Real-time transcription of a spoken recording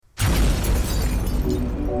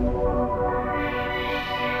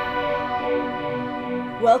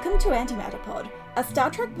Welcome to Antimatter Pod, a Star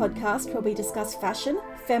Trek podcast where we discuss fashion,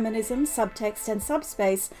 feminism, subtext and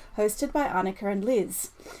subspace, hosted by Annika and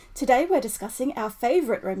Liz. Today we're discussing our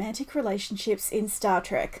favourite romantic relationships in Star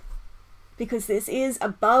Trek. Because this is,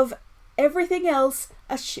 above everything else,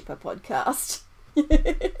 a shipper podcast.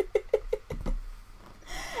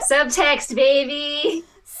 Subtext, baby!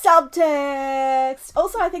 Subtext!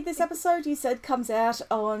 Also, I think this episode, you said, comes out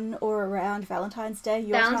on or around Valentine's Day.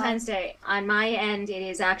 Valentine's Day. On my end, it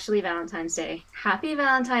is actually Valentine's Day. Happy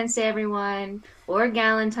Valentine's Day, everyone. Or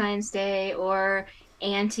Galentine's Day, or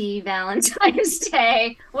Anti-Valentine's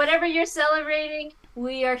Day. Whatever you're celebrating,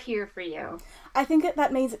 we are here for you. I think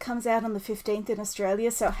that means it comes out on the 15th in Australia,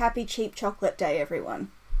 so happy Cheap Chocolate Day, everyone.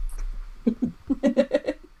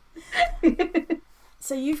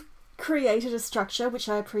 So you've created a structure, which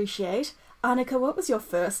I appreciate. Annika, what was your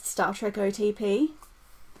first Star Trek OTP?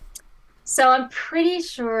 So I'm pretty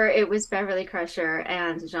sure it was Beverly Crusher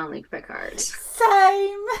and Jean-Luc Picard.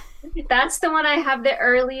 Same! That's the one I have the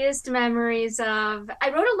earliest memories of. I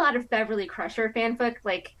wrote a lot of Beverly Crusher fanfic.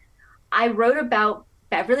 Like, I wrote about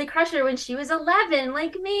Beverly Crusher when she was 11,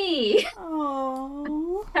 like me.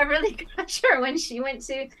 Oh. Beverly Crusher when she went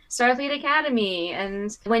to Starfleet Academy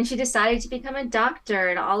and when she decided to become a doctor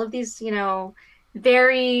and all of these,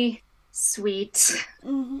 very sweet.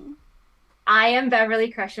 Mm-hmm. I am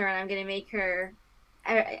Beverly Crusher and I'm going to make her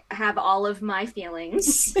have all of my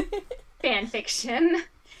feelings fan fiction.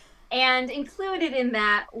 And included in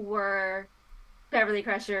that were Beverly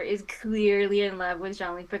Crusher is clearly in love with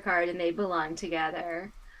Jean-Luc Picard and they belong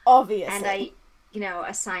together. Obviously. And I,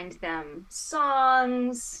 assigned them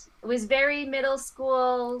songs. It was very middle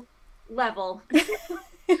school level.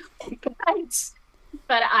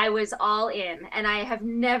 but I was all in. And I have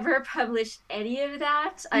never published any of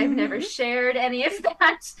that. I've never shared any of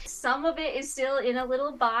that. Some of it is still in a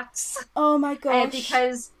little box. Oh my gosh.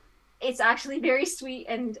 Because it's actually very sweet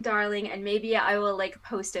and darling, and maybe I will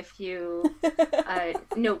post a few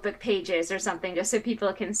notebook pages or something just so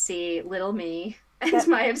people can see little me and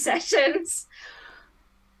my obsessions.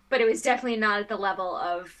 But it was definitely not at the level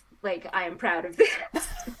of I am proud of this.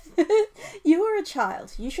 You were a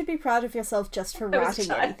child. You should be proud of yourself just for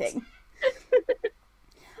writing anything.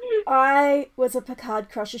 I was a Picard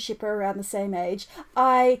Crusher shipper around the same age.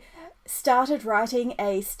 I started writing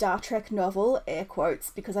a Star Trek novel, air quotes,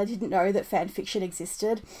 because I didn't know that fan fiction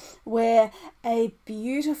existed, where a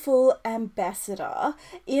beautiful ambassador,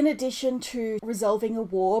 in addition to resolving a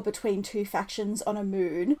war between two factions on a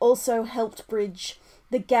moon, also helped bridge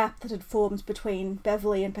the gap that had formed between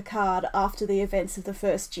Beverly and Picard after the events of the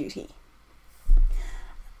first duty.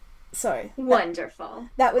 So wonderful.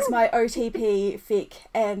 That was my OTP fic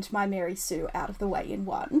and my Mary Sue out of the way in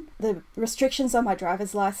one. The restrictions on my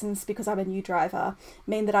driver's license, because I'm a new driver,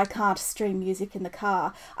 mean that I can't stream music in the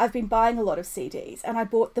car. I've been buying a lot of CDs, and I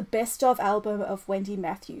bought the Best Of album of Wendy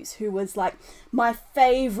Matthews, who was my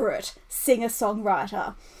favourite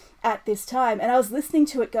singer-songwriter at this time. And I was listening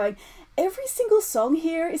to it going, every single song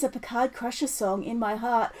here is a Picard Crusher song in my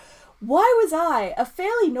heart. Why was I, a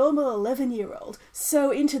fairly normal 11-year-old, so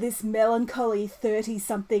into this melancholy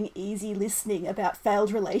 30-something easy listening about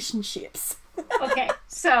failed relationships? Okay,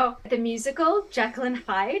 so the musical, Jekyll and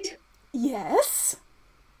Hyde. Yes.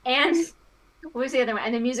 And what was the other one?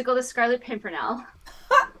 And the musical, The Scarlet Pimpernel.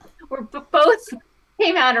 Both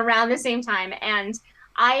came out around the same time, and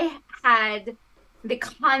I had the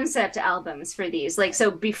concept albums for these. So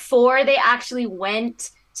before they actually went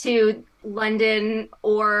to London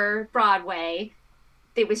or Broadway,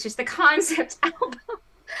 it was just the concept album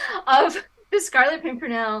of The Scarlet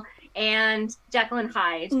Pimpernel and Jekyll and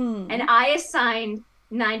Hyde. And I assigned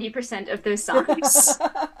 90% of those songs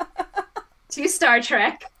to Star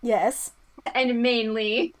Trek. Yes. And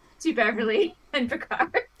mainly to Beverly and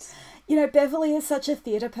Picard. Beverly is such a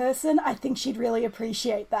theatre person. I think she'd really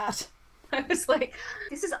appreciate that. I was like,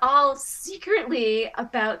 this is all secretly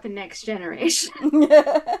about the next generation.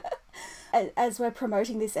 As we're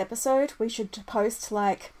promoting this episode, we should post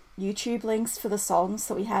YouTube links for the songs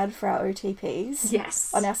that we had for our OTPs.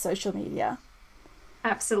 Yes. On our social media.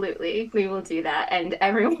 Absolutely. We will do that. And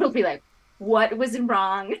everyone will be like, what was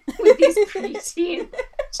wrong with these preteen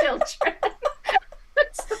children?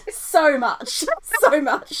 So much.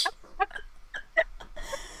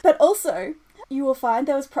 But also, you will find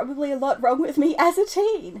there was probably a lot wrong with me as a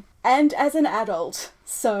teen and as an adult.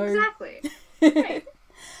 So exactly. Right.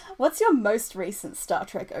 What's your most recent Star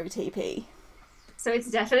Trek OTP? So it's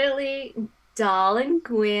definitely Dal and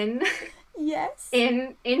Gwyn. Yes.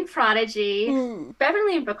 In Prodigy.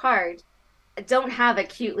 Beverly and Picard don't have a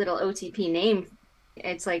cute little OTP name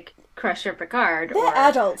It's like Crusher Picard They're or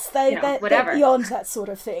adults. They're whatever. beyond that sort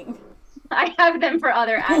of thing. I have them for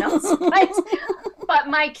other adults, but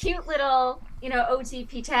my cute little,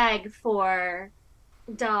 OTP tag for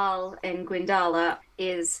Dal and Gwendala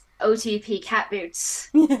is OTP cat boots.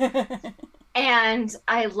 And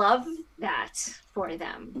I love that for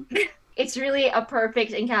them. It's really a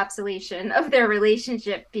perfect encapsulation of their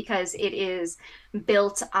relationship because it is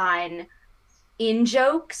built on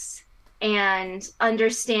in-jokes and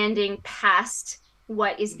understanding past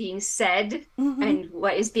what is being said and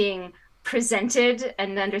what is being presented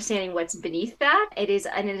and understanding what's beneath that. It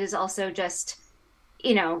is also just,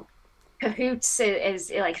 cahoots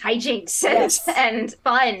is like hijinks and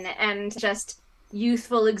fun and just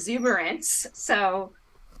youthful exuberance. So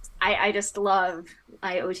I just love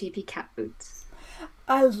my OTP cat boots.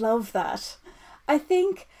 I love that. I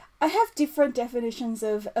think I have different definitions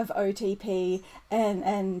of OTP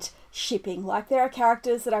and shipping. Like, there are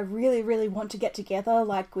characters that I really, really want to get together,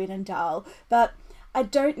 like Gwyn and Dal, but I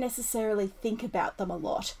don't necessarily think about them a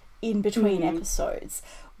lot in between episodes.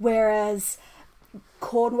 Whereas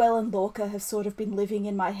Cornwell and Lorca have sort of been living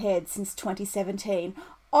in my head since 2017.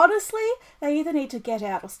 Honestly, they either need to get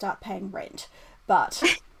out or start paying rent. But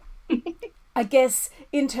I guess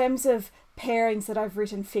in terms of pairings that I've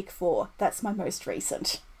written fic for, that's my most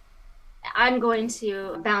recent. I'm going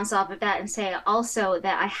to bounce off of that and say also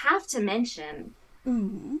that I have to mention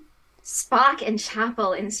Spock and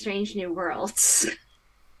Chapel in Strange New Worlds.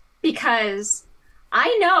 Because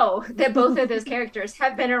I know that both of those characters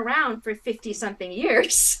have been around for 50-something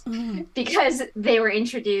years because they were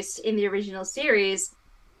introduced in the original series.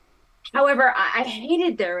 However, I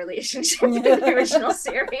hated their relationship in the original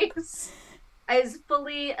series. I was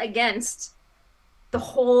fully against the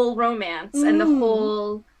whole romance and the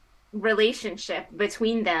whole relationship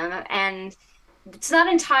between them. And it's not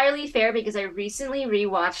entirely fair because I recently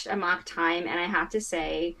rewatched Amok Time, and I have to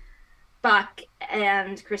say, Buck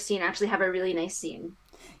and Christine actually have a really nice scene.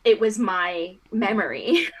 It was my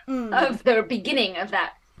memory of the beginning of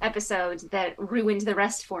that episode that ruined the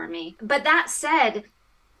rest for me. But that said,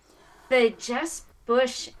 the Jess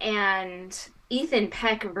Bush and Ethan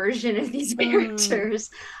Peck version of these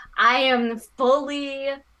characters, I am fully,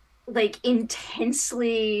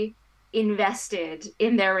 intensely invested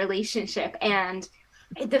in their relationship. And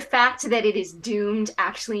the fact that it is doomed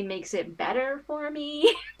actually makes it better for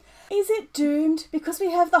me. Is it doomed? Because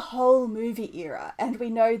we have the whole movie era, and we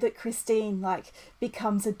know that Christine,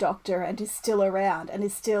 becomes a doctor and is still around and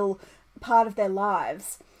is still part of their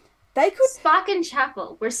lives. They could... Spock and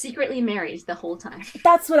Chapel were secretly married the whole time.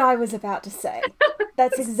 That's what I was about to say.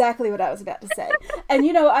 That's exactly what I was about to say. And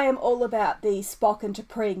I am all about the Spock and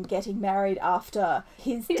T'Pring getting married after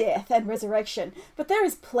his death and resurrection. But there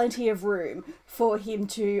is plenty of room for him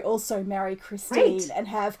to also marry Christine and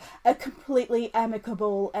have a completely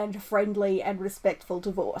amicable and friendly and respectful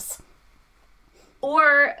divorce.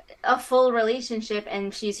 Or a full relationship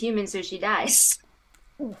and she's human, so she dies.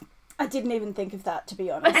 I didn't even think of that, to be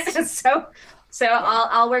honest. so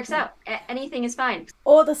all works out. Anything is fine.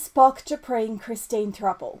 Or the Spock, T'Pring, Christine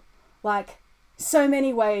throuple. So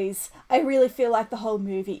many ways. I really feel like the whole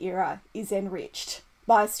movie era is enriched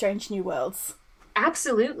by Strange New Worlds.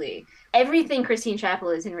 Absolutely. Everything Christine Chapel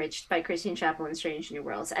is enriched by Christine Chapel in Strange New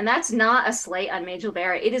Worlds. And that's not a slight on Majel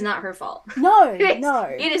Barrett. It is not her fault. No.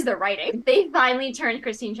 It is the writing. They finally turned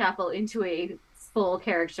Christine Chapel into a full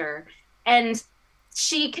character. And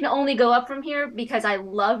she can only go up from here because I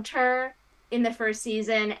loved her in the first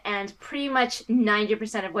season, and pretty much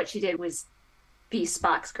 90% of what she did was be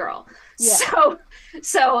Spock's girl. Yeah.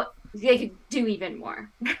 So they could do even more.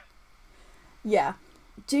 Yeah.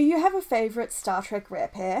 Do you have a favorite Star Trek rare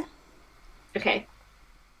pair? Okay.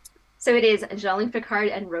 So it is Jean-Luc Picard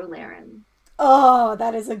and Ro Laren. Oh,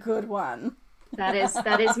 that is a good one. That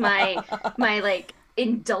is my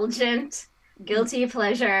indulgent, guilty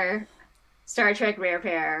pleasure Star Trek rare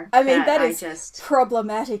pair. I mean, that is just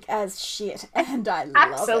problematic as shit, and I love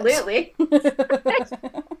absolutely.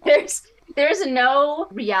 it. There's no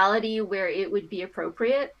reality where it would be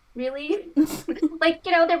appropriate, really.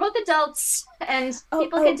 They're both adults, and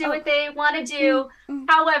people can do what they want to do.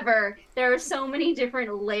 However, there are so many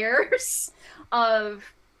different layers of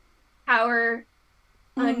power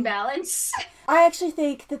unbalance. I actually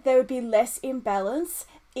think that there would be less imbalance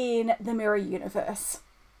in the Mirror Universe,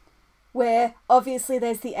 where obviously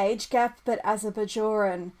there's the age gap, but as a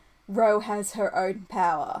Bajoran, Ro has her own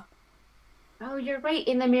power. Oh, you're right.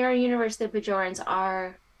 In the Mirror Universe, the Bajorans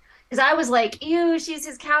are... Because I was like, ew, she's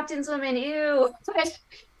his captain's woman, ew.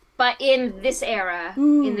 But in this era,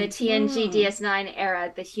 in the TNG DS9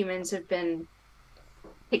 era, the humans have been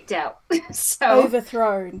kicked out.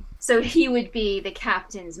 Overthrown. So he would be the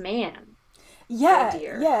captain's man. Yeah, Oh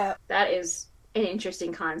dear. yeah. That is an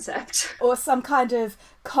interesting concept. Or some kind of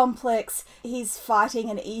complex, he's fighting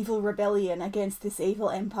an evil rebellion against this evil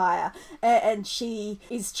empire, and she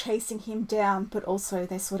is chasing him down, but also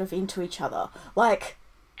they're sort of into each other. Like,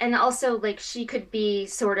 and also, like, she could be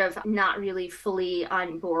sort of not really fully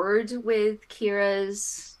on board with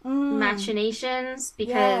Kira's machinations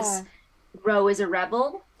because Ro is a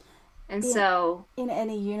rebel. And so... In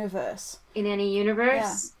any universe. In any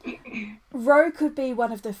universe. Yeah. Ro could be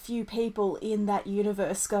one of the few people in that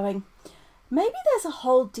universe going, maybe there's a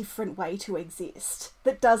whole different way to exist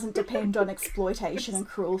that doesn't depend on exploitation and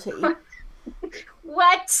cruelty.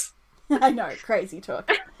 What? I know, crazy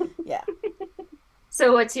talk. Yeah.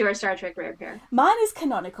 So what's your Star Trek rare pair? Mine is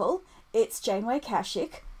canonical. It's Janeway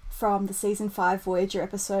Kashyyyk from the season 5 Voyager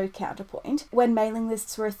episode Counterpoint. When mailing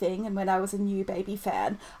lists were a thing and when I was a new baby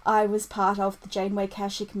fan, I was part of the Janeway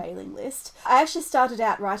Kashyyyk mailing list. I actually started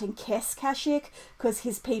out writing Kes Kashyyyk because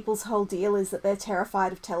his people's whole deal is that they're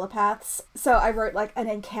terrified of telepaths. So I wrote like an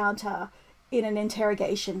encounter in an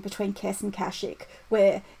interrogation between Kes and Kashyyyk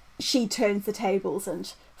where she turns the tables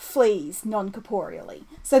and flees non-corporeally.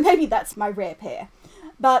 So maybe that's my rare pair.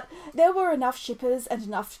 But there were enough shippers and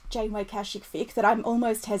enough Janeway Kashyyyk fic that I'm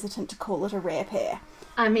almost hesitant to call it a rare pair.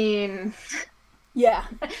 I mean... Yeah.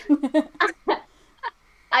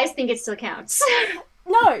 I think it still counts.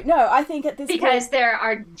 No, I think at this point... Because there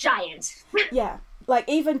are giant. Yeah. Like,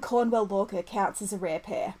 even Cornwell Lorca counts as a rare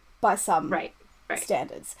pair by some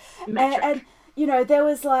standards. And, you know, there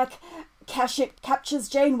was like... Kashyyyk captures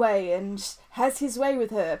Janeway and has his way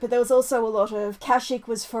with her, but there was also a lot of Kashyyyk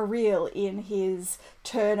was for real in his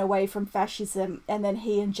turn away from fascism, and then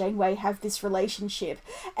he and Janeway have this relationship.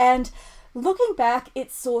 And looking back,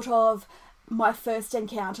 it's sort of my first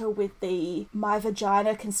encounter with the "my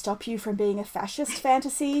vagina can stop you from being a fascist"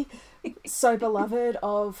 fantasy, so beloved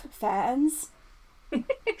of fans.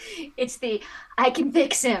 It's the "I can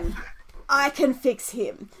fix him." I can fix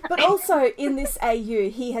him. But also in this AU,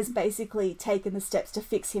 he has basically taken the steps to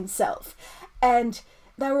fix himself. And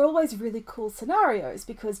they were always really cool scenarios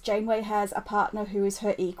because Janeway has a partner who is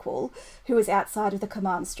her equal, who is outside of the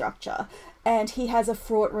command structure. And he has a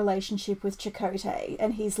fraught relationship with Chakotay.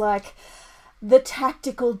 And he's like the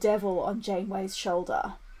tactical devil on Janeway's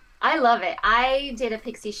shoulder. I love it. I did a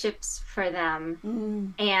Pixie Ships for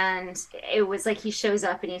them, and it was like he shows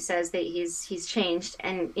up and he says that he's changed,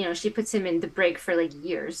 and you know she puts him in the brig for like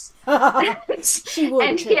years, she would,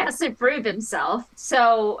 and he has to prove himself.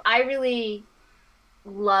 So I really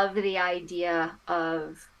love the idea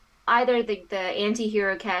of either the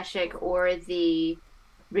anti-hero Kashyyyk or the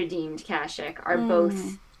redeemed Kashyyyk are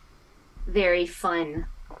both very fun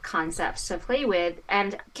concepts to play with.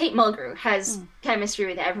 And Kate Mulgrew has chemistry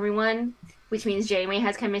with everyone, which means Janeway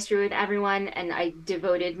has chemistry with everyone, and I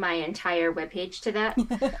devoted my entire webpage to that.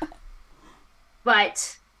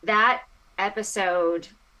 But that episode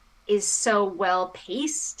is so well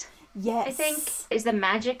paced. Yes. I think is the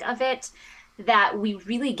magic of it, that we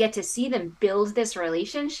really get to see them build this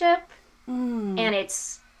relationship, and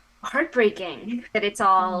it's heartbreaking that it's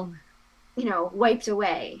all you know, wiped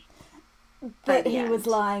away. That he was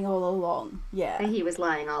lying all along. Yeah. That he was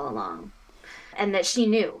lying all along. And that she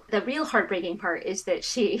knew. The real heartbreaking part is that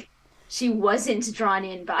she wasn't drawn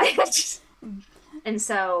in by it. And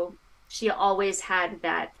so she always had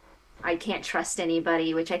that I can't trust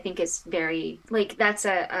anybody, which I think is very, like, that's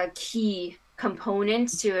a key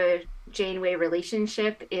component to a Janeway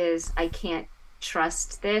relationship is I can't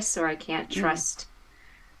trust this, or I can't trust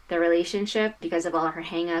the relationship because of all her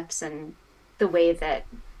hang-ups and the way that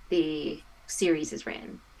the series is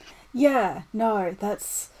ran. Yeah, no,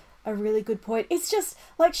 that's a really good point. It's just,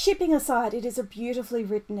 like, shipping aside, it is a beautifully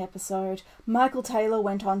written episode. Michael Taylor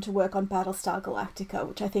went on to work on Battlestar Galactica,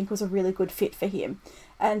 which I think was a really good fit for him.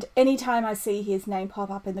 And anytime I see his name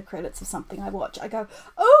pop up in the credits of something I watch, I go,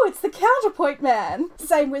 oh, it's the Counterpoint man!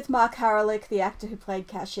 Same with Mark Haralick, the actor who played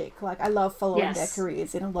Kashyyyk. Like, I love following their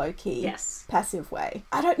careers in a low-key, passive way.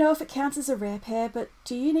 I don't know if it counts as a rare pair, but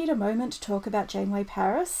do you need a moment to talk about Janeway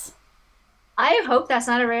Paris? I hope that's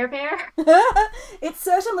not a rare pair. It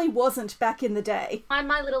certainly wasn't back in the day. On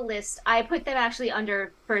my little list, I put them actually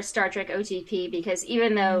under first Star Trek OTP because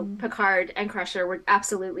even though Picard and Crusher were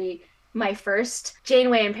absolutely my first,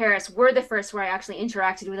 Janeway and Paris were the first where I actually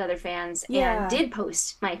interacted with other fans and did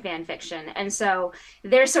post my fan fiction. And so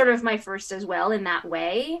they're sort of my first as well in that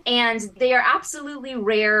way. And they are absolutely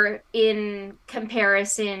rare in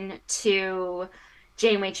comparison to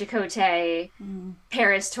Janeway Chakotay,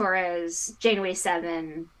 Paris Torres, Janeway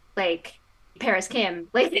 7, like Paris Kim.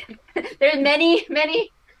 Like there are many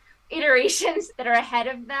iterations that are ahead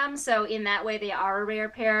of them. So in that way, they are a rare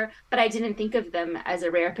pair. But I didn't think of them as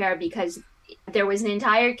a rare pair because there was an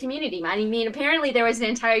entire community. I mean, apparently there was an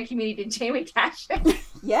entire community to Janeway caching.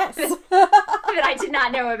 Yes. that I did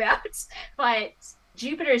not know about. But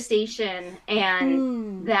Jupiter Station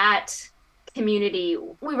and that community,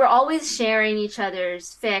 we were always sharing each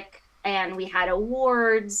other's fic, and we had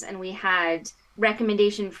awards and we had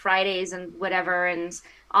recommendation Fridays and whatever, and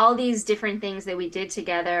all these different things that we did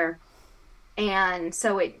together. And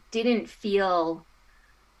so it didn't feel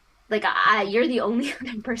like you're the only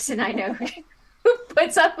other person I know who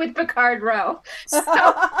puts up with Picard Row. So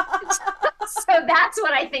that's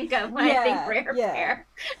what I think of when I think rare pair.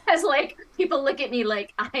 As like people look at me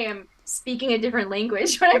like I am speaking a different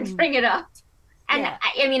language when I bring it up. And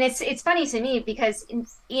I mean, it's funny to me because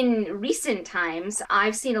in recent times,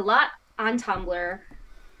 I've seen a lot on Tumblr,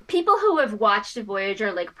 people who have watched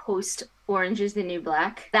Voyager like post Orange is the New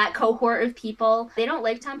Black, that cohort of people, they don't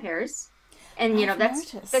like Tom Paris. And, you know,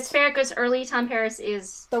 that's fair because early Tom Paris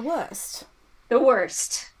is the worst. The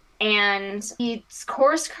worst. And he's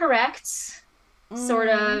course corrects, sort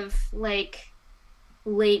of like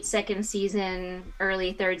late second season,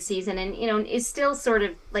 early third season, and you know, is still sort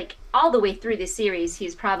of like all the way through the series,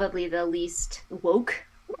 he's probably the least woke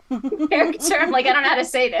character. I'm like, I don't know how to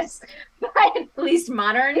say this, but least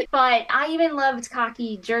modern. But I even loved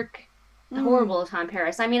cocky jerk, horrible Tom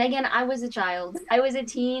Paris. I mean, again, I was a child. I was a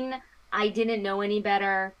teen. I didn't know any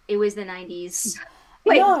better. It was the 90s.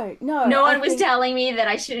 Like, no one was telling me that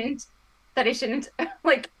I shouldn't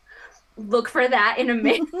like look for that in a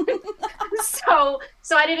man. so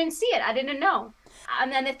I didn't see it. I didn't know.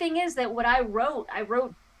 And then the thing is that what I wrote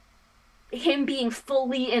him being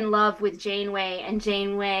fully in love with Janeway and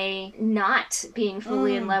Janeway not being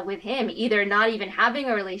fully in love with him, either not even having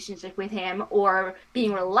a relationship with him or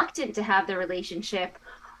being reluctant to have the relationship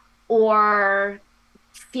or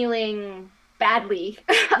feeling badly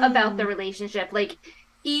about the relationship. Like,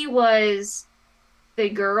 he was the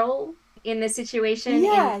girl in the situation in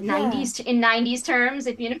 90s terms,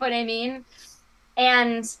 if you know what I mean.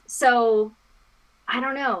 And so I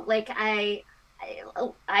don't know, like I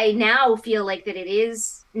now feel like that it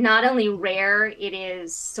is not only rare, it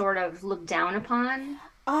is sort of looked down upon.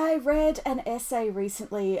 I read an essay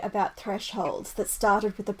recently about Thresholds that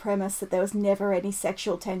started with the premise that there was never any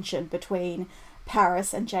sexual tension between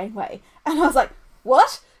Paris and Janeway. And I was like,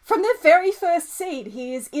 what? From the very first scene,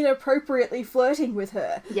 he is inappropriately flirting with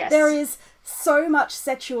her. Yes. There is so much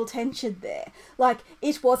sexual tension there. Like,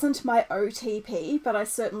 it wasn't my OTP, but I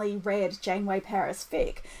certainly read Janeway Paris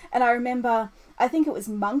fic. And I remember, I think it was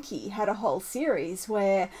Monkey had a whole series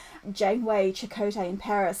where Janeway, Chakotay, and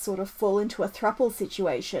Paris sort of fall into a throuple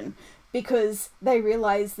situation because they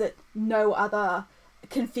realise that no other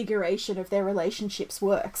configuration of their relationships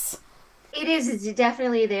works. It is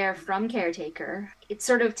definitely there from Caretaker. It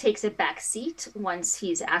sort of takes a back seat once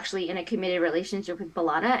he's actually in a committed relationship with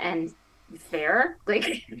B'Elanna, and fair,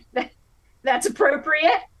 like that's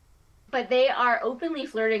appropriate. But they are openly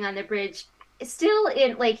flirting on the bridge, still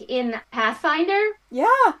in Pathfinder. Yeah.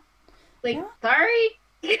 Sorry,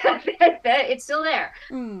 it's still there.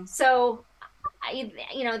 So,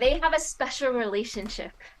 they have a special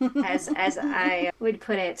relationship, as I would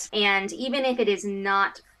put it. And even if it is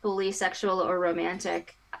not fully sexual or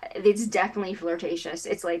romantic, it's definitely flirtatious.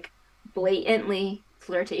 It's like blatantly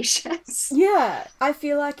flirtatious. Yeah, I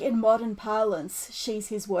feel like in modern parlance, she's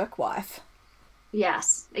his work wife.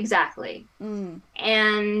 Yes, exactly.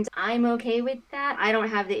 And I'm okay with that. I don't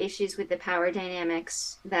have the issues with the power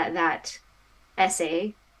dynamics that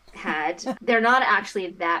essay had. They're not actually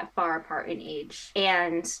that far apart in age.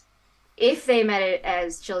 And if they met it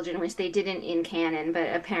as children, which they didn't in canon,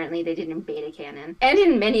 but apparently they did in beta canon, and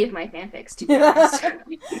in many of my fanfics, to be honest.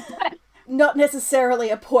 Not necessarily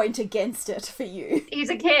a point against it for you.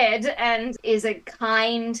 He's a kid and is a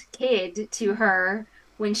kind kid to her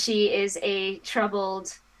when she is a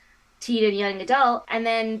troubled teen and young adult, and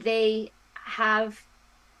then they have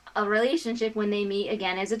a relationship when they meet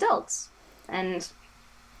again as adults. And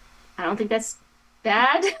I don't think that's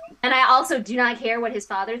bad. And I also do not care what his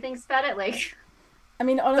father thinks about it. Like, I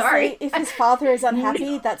mean, honestly, if his father is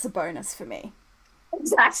unhappy, that's a bonus for me.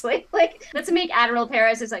 Exactly. Like, let's make Admiral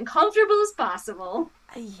Paris as uncomfortable as possible.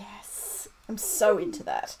 Yes. I'm so into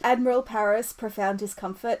that. Admiral Paris' profound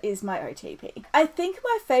discomfort is my OTP. I think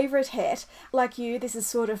my favourite het, like you, this is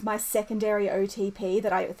sort of my secondary OTP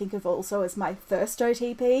that I think of also as my first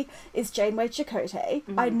OTP, is Janeway Chakotay.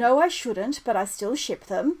 I know I shouldn't, but I still ship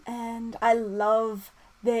them. And I love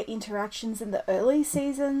their interactions in the early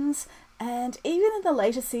seasons, and even in the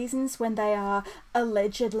later seasons when they are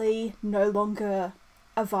allegedly no longer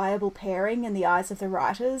a viable pairing in the eyes of the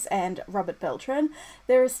writers and Robert Beltran,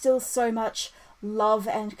 there is still so much love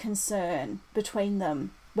and concern between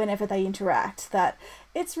them whenever they interact that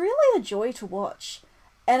it's really a joy to watch.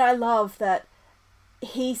 And I love that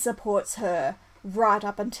he supports her right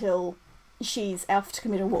up until she's off to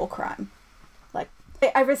commit a war crime. Like,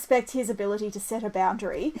 I respect his ability to set a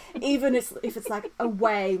boundary, even if it's like a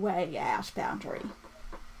way, way out boundary.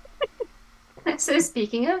 So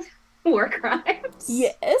speaking of war crimes.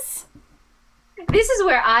 Yes. This is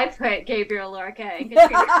where I put Gabriel Lorca and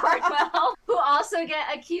Katrina Cardwell, who also get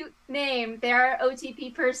a cute name. They are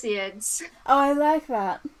OTP Perseids. Oh, I like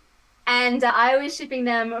that. And I was shipping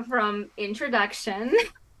them from introduction.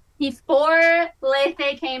 Before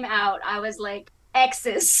Lethe came out, I was like,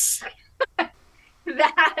 X's.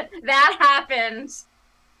 that happened.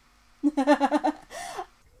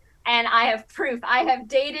 And I have proof. I have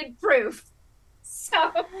dated proof.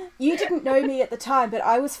 So you didn't know me at the time, but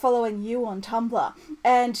I was following you on Tumblr,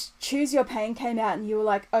 and Choose Your Pain came out and you were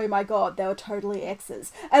like, oh my god, they were totally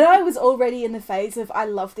exes. And I was already in the phase of, I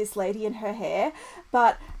love this lady and her hair,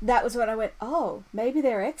 but that was when I went, oh, maybe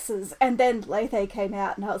they're exes. And then Lethe came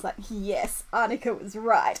out and I was like, yes, Annika was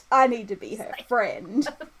right. I need to be her friend.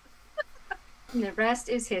 And the rest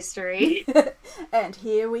is history. And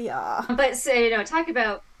here we are. But so, talk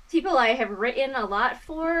about people I have written a lot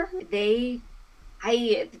for.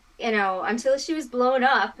 Until she was blown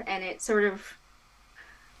up and it sort of,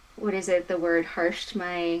 what is it, the word, harshed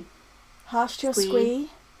my squee.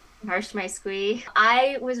 Harshed my squee.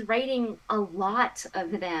 I was writing a lot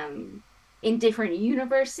of them in different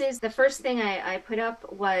universes. The first thing I put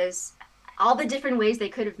up was all the different ways they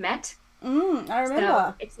could have met. I remember.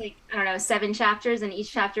 So it's like, 7 chapters, and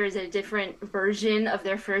each chapter is a different version of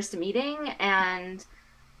their first meeting, and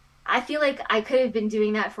I feel like I could have been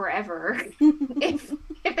doing that forever if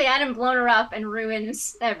they hadn't blown her up and ruined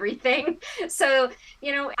everything. So,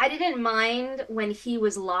 I didn't mind when he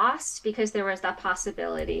was lost because there was that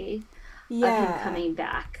possibility of him coming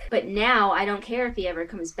back. But now I don't care if he ever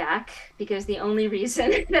comes back because the only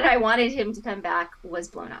reason that I wanted him to come back was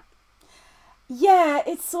blown up. Yeah,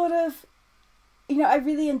 it's sort of... I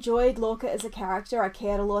really enjoyed Lorca as a character. I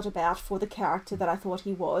cared a lot about for the character that I thought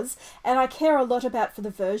he was. And I care a lot about for the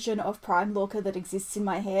version of Prime Lorca that exists in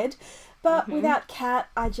my head. But without Kat,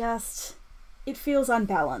 it feels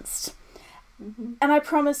unbalanced. Mm-hmm. And I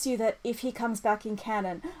promise you that if he comes back in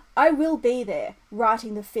canon, I will be there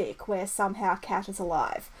writing the fic where somehow Kat is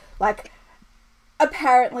alive. Like,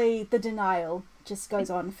 apparently the denial just goes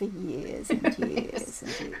on for years and years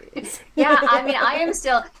and years. Yeah, I am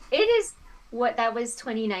still... It is... that was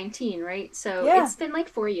 2019, right? So It's been like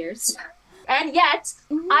 4 years. And yet,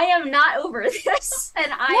 I am not over this.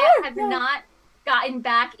 And I have not gotten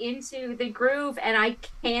back into the groove, and I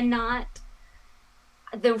cannot...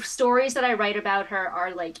 The stories that I write about her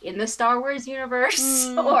are like in the Star Wars universe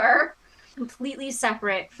or completely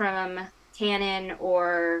separate from canon,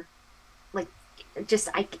 or like just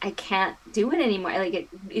I can't do it anymore. Like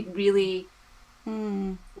it really...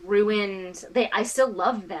 ruined. I still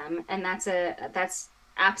love them, and that's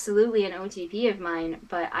absolutely an OTP of mine,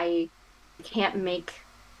 but I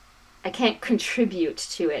can't contribute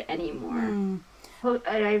to it anymore. What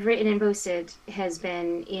I've written and posted has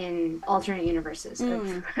been in alternate universes,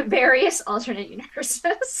 various alternate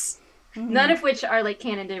universes, none of which are like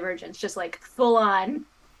canon divergence, just like full on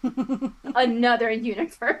another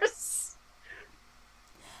universe.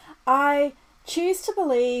 I choose to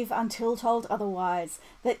believe, until told otherwise,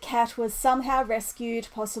 that Kat was somehow rescued,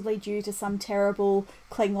 possibly due to some terrible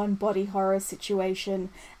Klingon body horror situation,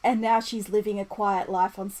 and now she's living a quiet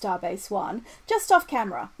life on Starbase 1, just off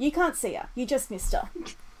camera. You can't see her. You just missed her.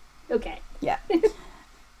 Okay. Yeah.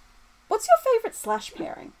 What's your favourite Slash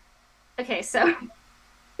pairing? Okay, so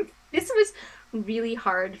this was really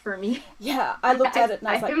hard for me. Yeah, I looked at it and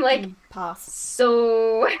I was like, pass.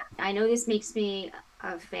 So, I know this makes me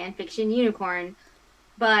a fanfiction unicorn,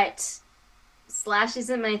 but Slash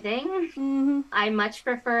isn't my thing. I much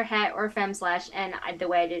prefer het or femme slash, and the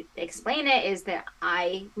way to explain it is that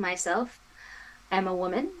I myself am a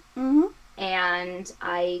woman, and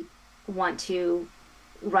I want to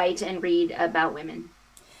write and read about women.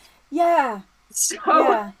 Yeah.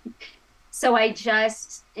 So I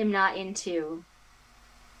just am not into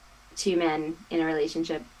 2 men in a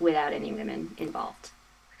relationship without any women involved.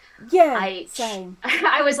 Yeah, same.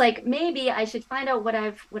 I was like, maybe I should find out what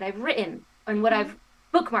I've written and what I've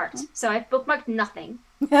bookmarked. So I've bookmarked nothing.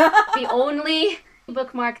 The only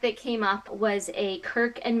bookmark that came up was a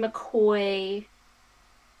Kirk and McCoy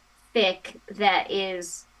fic that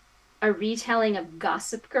is a retelling of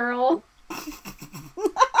Gossip Girl.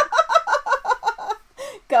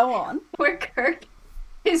 Go on. where Kirk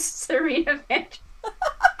is Serena Vander.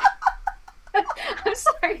 I'm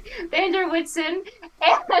sorry, Vander Woodson,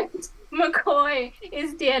 and McCoy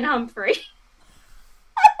is Dan Humphrey.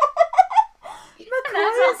 And that's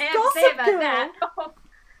all I have to say about that.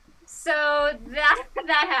 So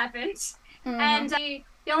that happened. Mm-hmm. And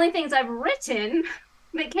the only things I've written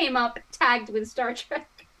that came up tagged with Star Trek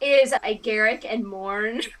is a Garrick and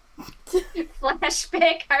Morn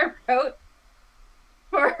flashback I wrote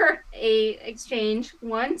for a exchange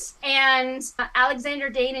once, and Alexander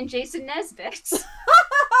Dane and Jason Nesbitt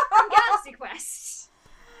from Galaxy Quest.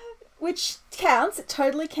 Which counts. It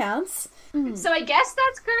totally counts. So I guess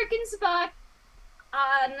that's Kirk and Spock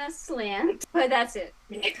on a slant, but that's it.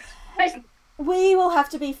 We will have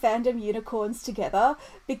to be fandom unicorns together,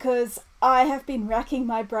 because I have been racking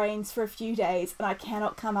my brains for a few days and I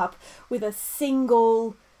cannot come up with a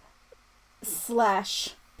single /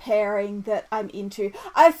 pairing that I'm into.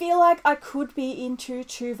 I feel like I could be into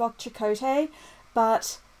Tuvok Chakotay,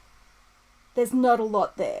 but there's not a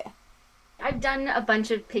lot there. I've done a bunch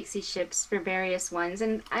of pixie ships for various ones,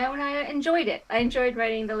 and I enjoyed it. I enjoyed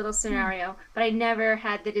writing the little scenario, but I never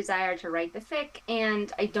had the desire to write the fic,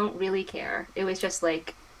 and I don't really care. It was just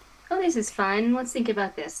like, oh, this is fun. Let's think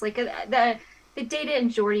about this. Like the Data and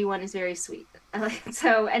Geordi one is very sweet.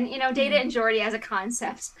 So, and you know, Data and Geordi as a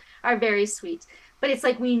concept are very sweet, but it's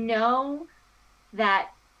like we know that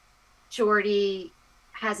Geordi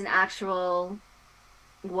has an actual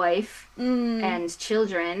wife and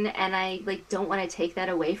children, and I like don't want to take that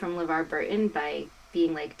away from LeVar Burton by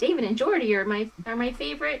being like David and Geordi are my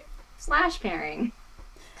favorite / pairing.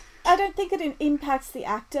 I don't think it impacts the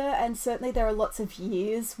actor, and certainly there are lots of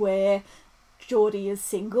years where Geordi is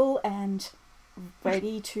single and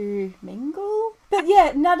ready to mingle. But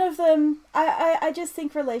yeah, none of them. I just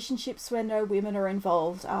think relationships where no women are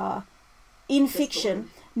involved are, in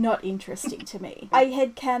fiction, not interesting to me. I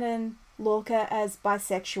headcanon Lorca as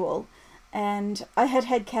bisexual, and I had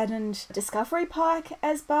headcanoned Discovery Pike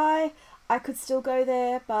as bi. I could still go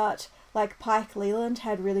there, but like Pike Leland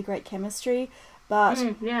had really great chemistry, but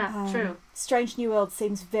true. Strange New World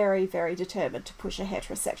seems very, very determined to push a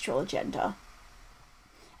heterosexual agenda.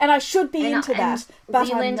 And I should be into that, but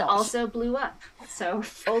Leland I'm not. also blew up, so...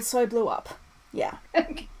 Also blew up, yeah.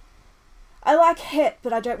 I like het,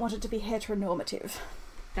 but I don't want it to be heteronormative.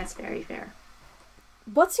 That's very fair.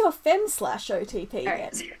 What's your fem / OTP then?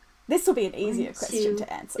 Right. This will be an easier question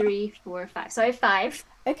to answer. 3, 4, 5. So I have 5.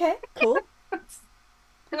 Okay, cool.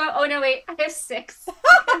 Oh no, wait, I have 6.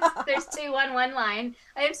 There's 2 on one line.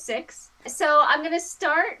 I have 6. So I'm going to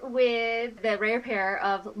start with the rare pair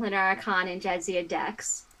of Lenara Khan and Jadzia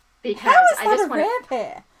Dex. Because How is I that just a rare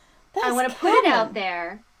pair? I want to put it out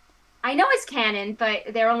there. I know it's canon, but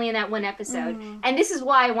they're only in that one episode. And this is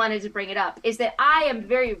why I wanted to bring it up, is that I am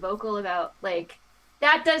very vocal about, like,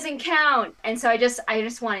 that doesn't count. And so I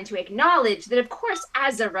just wanted to acknowledge that, of course,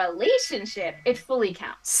 as a relationship, it fully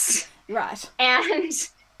counts. Right. And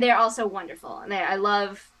they're also wonderful. And I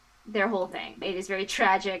love their whole thing. It is very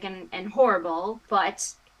tragic and horrible, but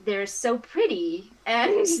they're so pretty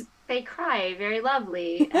and they cry very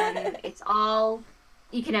lovely. And it's all,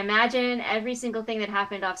 you can imagine every single thing that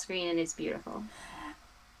happened off screen, and it's beautiful.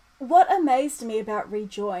 What amazed me about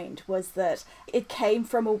Rejoined was that it came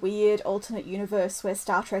from a weird alternate universe where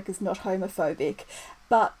Star Trek is not homophobic,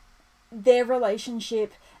 but their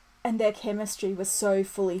relationship and their chemistry was so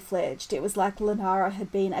fully fledged. It was like Lenara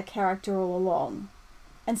had been a character all along.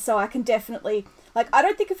 And so I can definitely, like, I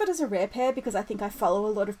don't think of it as a rare pair because I think I follow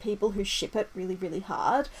a lot of people who ship it really, really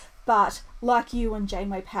hard. But like you and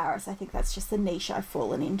Janeway Paris, I think that's just the niche I've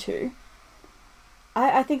fallen into.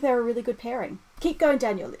 I think they're a really good pairing. Keep going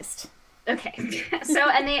down your list. Okay. So,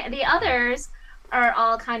 and the others are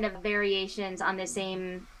all kind of variations on the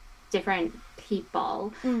same different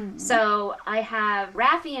peatball. So I have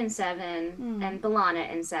Raffi in 7 and B'Elanna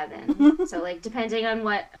in 7. So, like, depending on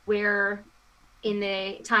where in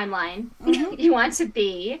the timeline you want to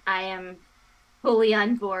be, I am fully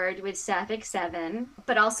on board with Sapphic 7,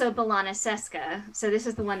 but also B'Elanna Seska. So this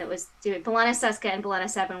is the one that was doing B'Elanna Seska and B'Elanna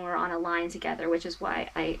 7 were on a line together, which is why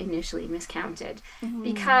I initially miscounted.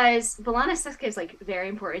 Because B'Elanna Seska is, like, very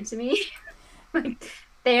important to me. Like,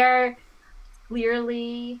 they're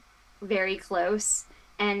clearly very close,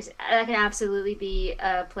 and that can absolutely be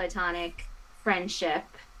a platonic friendship.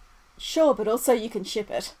 Sure, but also you can ship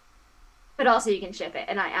it. But also you can ship it,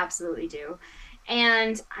 and I absolutely do.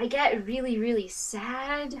 And I get really, really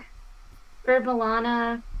sad for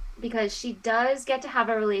B'Elanna because she does get to have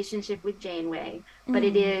a relationship with Janeway, but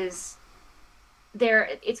it's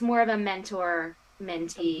more of a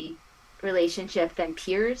mentor-mentee relationship than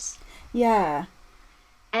peers. Yeah.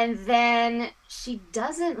 And then she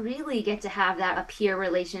doesn't really get to have that a peer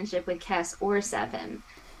relationship with Kes or Seven.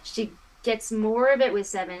 She gets more of it with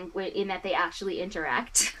Seven in that they actually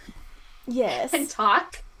interact and Yes.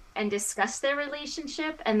 talk and discuss their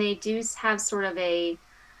relationship. And they do have sort of a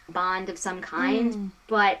bond of some kind. Mm.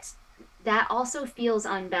 But that also feels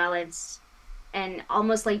unbalanced and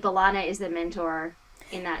almost like B'Elanna is the mentor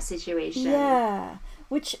in that situation. Yeah.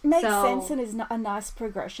 Which makes sense So, and is a nice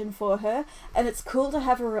progression for her. And it's cool to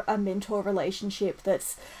have a mentor relationship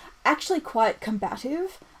that's actually quite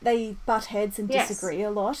combative. They butt heads and yes. disagree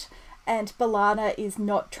a lot. And B'Elanna is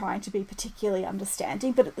not trying to be particularly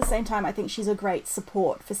understanding, but at the same time, I think she's a great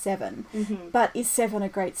support for Seven. Mm-hmm. But is Seven a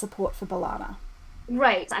great support for B'Elanna?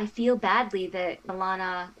 Right. I feel badly that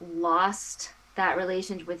Alana lost that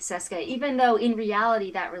relationship with Seska, even though in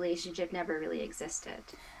reality that relationship never really existed.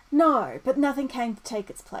 No, but nothing came to take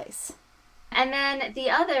its place. And then the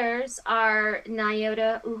others are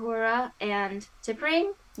Nyota, Uhura, and T'Pring,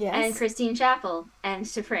 and Yes. Christine Chapel and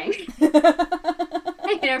T'Pring.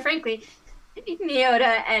 Frankly,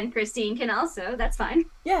 Nyota and Christine can also. That's fine.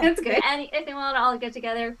 Yeah. That's good. And if they want to all get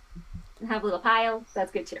together and have a little pile,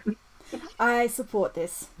 that's good too. I support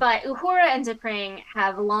this. But Uhura and T'Pring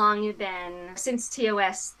have long been, since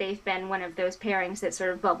TOS, they've been one of those pairings that sort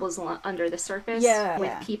of bubbles under the surface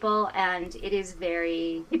with people. And it is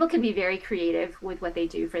people can be very creative with what they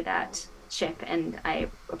do for that ship. And I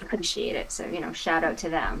appreciate it. So, shout out to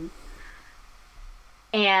them.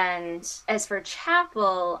 And as for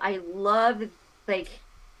Chapel, I love,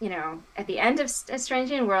 at the end of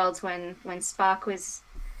Strange Worlds, when Spock was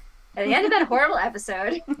at the end of that horrible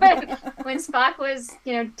episode, when Spock was,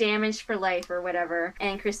 damaged for life or whatever,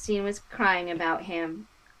 and Christine was crying about him,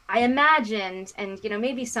 I imagined, and,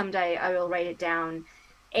 maybe someday I will write it down,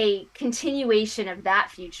 a continuation of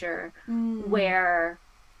that future where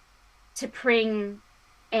T'Pring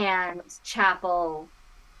and Chapel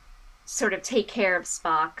sort of take care of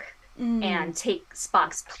Spock and take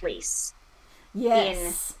Spock's place.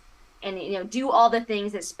 Yes. And, do all the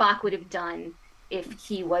things that Spock would have done if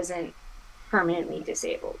he wasn't permanently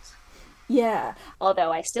disabled. Yeah.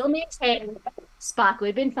 Although I still maintain Spock would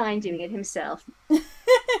have been fine doing it himself,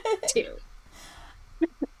 too.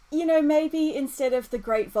 Maybe instead of the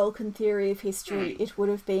Great Vulcan theory of history, it would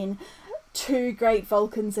have been 2 Great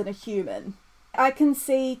Vulcans and a human. I can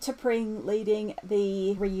see T'Pring leading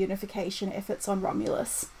the reunification efforts on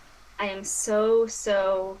Romulus. I am so,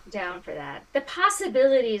 so down for that. The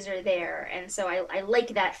possibilities are there, and so I like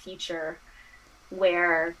that future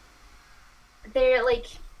where they're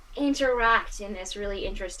interact in this really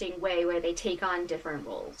interesting way where they take on different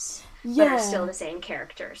roles but are still the same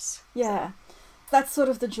characters. Yeah. That's sort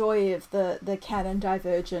of the joy of the canon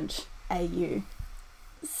divergent AU.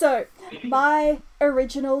 So, my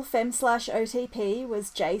original Fem/OTP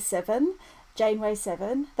was J7, Janeway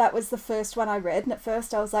 7. That was the first one I read, and at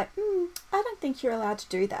first I was like, I don't think you're allowed to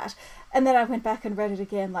do that. And then I went back and read it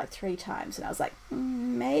again 3 times, and I was like,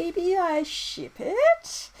 maybe I ship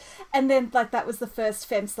it? And then that was the first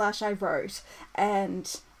Fem/ I wrote,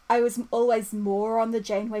 and I was always more on the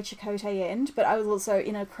Janeway Chakotay end, but I was also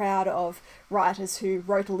in a crowd of writers who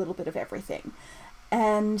wrote a little bit of everything.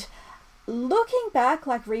 And looking back,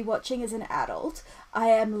 rewatching as an adult, I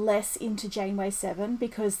am less into Janeway 7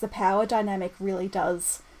 because the power dynamic really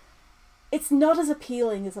does... It's not as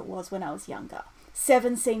appealing as it was when I was younger.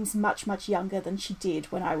 7 seems much, much younger than she did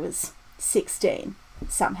when I was 16,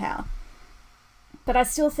 somehow. But I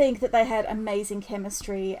still think that they had amazing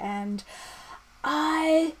chemistry, and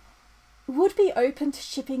I would be open to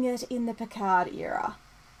shipping it in the Picard era.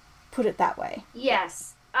 Put it that way.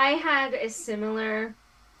 Yes. I had a similar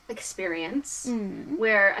experience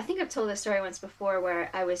where I think I've told this story once before where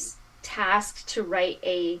I was tasked to write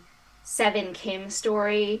a 7 Kim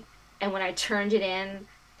story, and when I turned it in,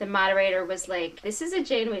 the moderator was like, this is a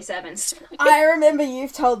Janeway 7 story. I remember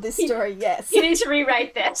you've told this story, yes. You need to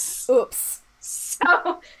rewrite this. Oops.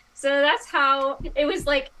 So that's how it was,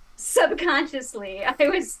 subconsciously I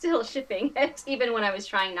was still shipping it even when I was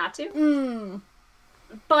trying not to.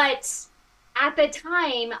 But at the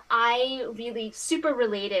time I really super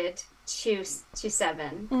related to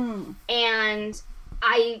 7 and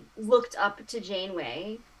I looked up to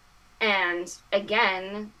Janeway, and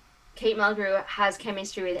again Kate Mulgrew has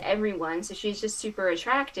chemistry with everyone, so she's just super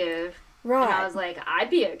attractive. Right. And I was like, I'd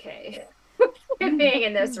be okay with being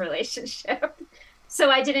in this relationship. So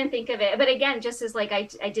I didn't think of it. But again, just as I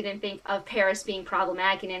didn't think of Paris being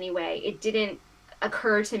problematic in any way, it didn't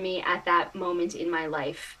occur to me at that moment in my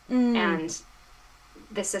life and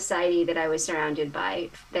the society that I was surrounded by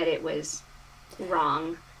that it was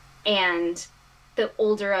wrong. And the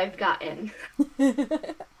older I've gotten,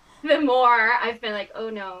 the more I've been like, oh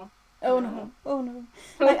no, Oh no, no, oh no.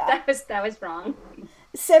 Like, that was wrong.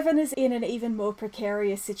 Seven is in an even more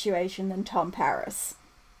precarious situation than Tom Paris.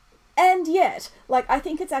 And yet, like, I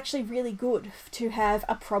think it's actually really good to have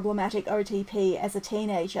a problematic OTP as a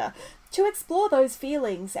teenager to explore those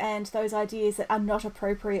feelings and those ideas that are not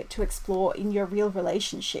appropriate to explore in your real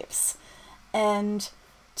relationships and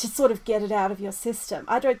to sort of get it out of your system.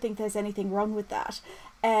 I don't think there's anything wrong with that.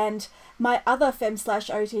 And my other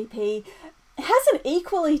Fem/OTP has an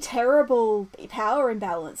equally terrible power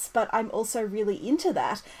imbalance, but I'm also really into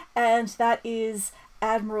that, and that is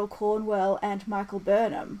Admiral Cornwell and Michael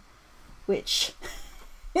Burnham, which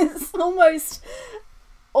is almost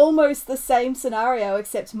the same scenario,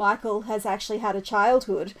 except Michael has actually had a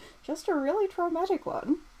childhood, just a really traumatic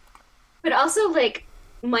one. But also, like,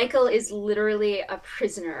 Michael is literally a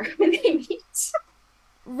prisoner when they meet.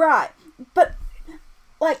 Right, but,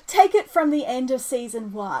 like, take it from the end of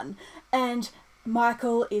season 1, and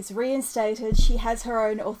Michael is reinstated, she has her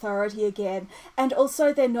own authority again, and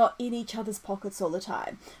also they're not in each other's pockets all the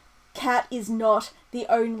time. Kat is not the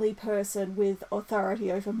only person with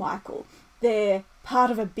authority over Michael. They're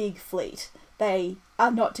part of a big fleet. They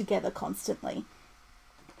are not together constantly.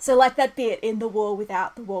 So like that bit in The War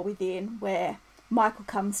Without, The War Within, where Michael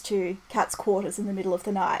comes to Kat's quarters in the middle of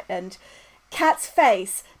the night, and Kat's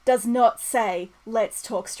face does not say, let's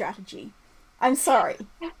talk strategy. I'm sorry.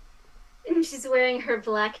 And she's wearing her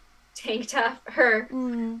black tank top, her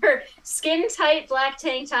skin tight black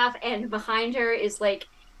tank top, and behind her is like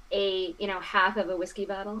a, half of a whiskey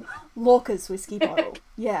bottle. Lorca's whiskey bottle.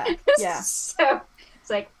 Yeah, yeah. So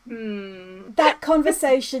it's like, That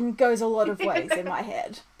conversation goes a lot of ways in my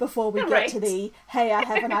head before we get Right. to the, hey, I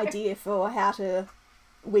have an idea for how to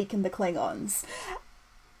weaken the Klingons.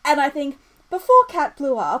 And I think before Kat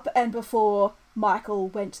blew up and before Michael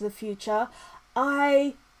went to the future,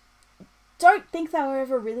 I don't think they were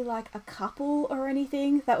ever really like a couple or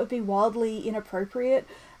anything. That would be wildly inappropriate.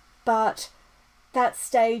 But that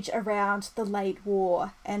stage around the late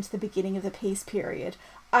war and the beginning of the peace period,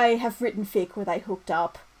 I have written fic where they hooked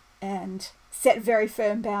up and set very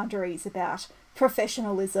firm boundaries about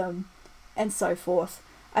professionalism and so forth.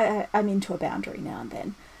 I'm into a boundary now and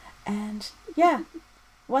then. And yeah,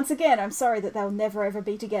 once again, I'm sorry that they'll never ever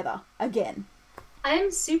be together again. I'm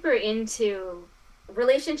super into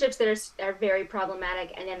relationships that are very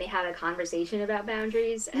problematic, and then they have a conversation about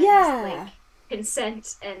boundaries and like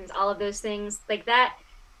consent and all of those things like that.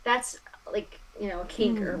 That's like, a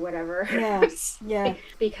kink or whatever. Yeah, yeah.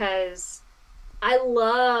 Because I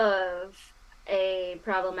love a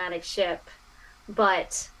problematic ship,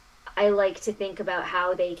 but I like to think about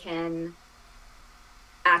how they can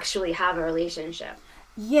actually have a relationship.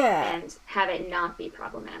 Yeah. And have it not be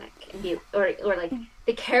problematic and be or like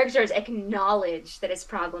the characters acknowledge that it's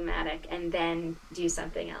problematic and then do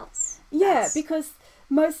something else. Yeah, because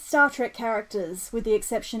most Star Trek characters, with the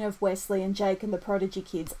exception of Wesley and Jake and the Prodigy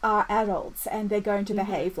kids, are adults and they're going to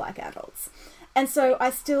behave like adults. And so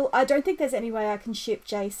I don't think there's any way I can ship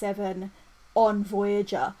J7 on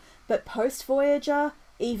Voyager, but post Voyager,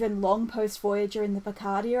 even long post Voyager in the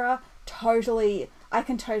Picard era, I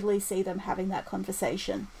can totally see them having that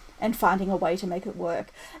conversation and finding a way to make it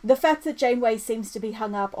work. The fact that Janeway seems to be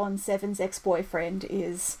hung up on Seven's ex-boyfriend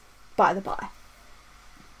is by the by.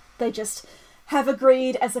 They just have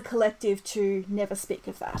agreed as a collective to never speak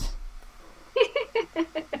of that.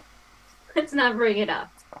 Let's not bring it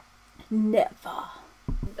up. Never.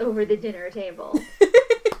 Over the dinner table.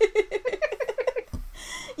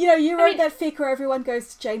 You wrote that fic where everyone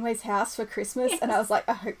goes to Janeway's house for Christmas, and I was like,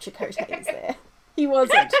 I hope Chakotay is there. He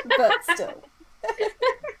wasn't, but still.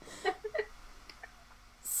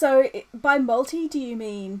 So, by multi, do you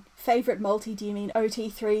mean favourite multi? Do you mean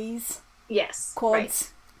OT3s? Yes. Quads?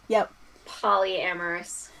 Right. Yep.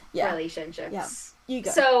 Polyamorous relationships. Yeah. You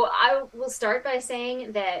go. So, I will start by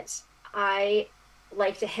saying that I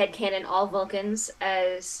like to headcanon all Vulcans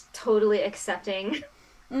as totally accepting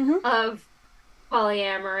of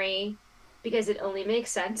polyamory because it only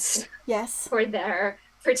makes sense. Yes. For their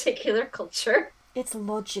particular culture. It's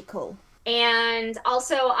logical. And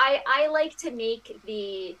also, I like to make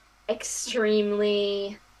the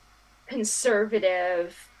extremely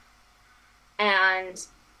conservative and,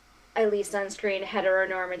 at least on screen,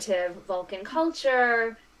 heteronormative Vulcan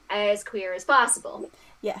culture as queer as possible.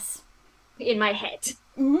 Yes. In my head.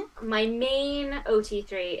 Mm-hmm. My main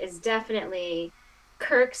OT3 is definitely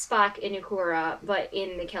Kirk, Spock, and Uhura, but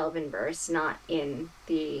in the Kelvinverse, not in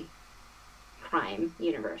the Prime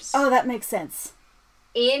universe. Oh, that makes sense.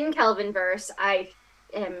 In Kelvinverse, I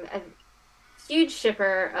am a huge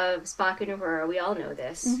shipper of Spock and Uhura. We all know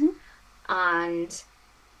this. Mm-hmm. And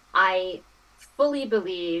I fully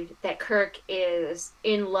believe that Kirk is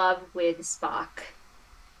in love with Spock,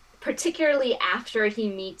 particularly after he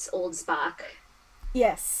meets old Spock.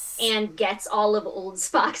 Yes. And gets all of old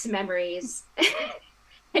Spock's memories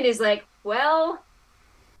and is like, well,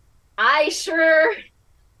 I sure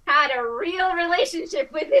had a real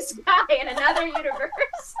relationship with this guy in another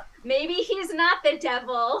universe. Maybe he's not the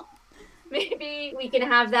devil. Maybe we can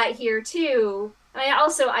have that here too.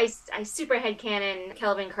 I super headcanon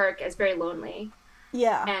Kelvin Kirk as very lonely.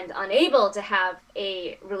 Yeah. And unable to have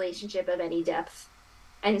a relationship of any depth.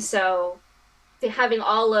 And so having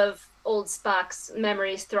all of old Spock's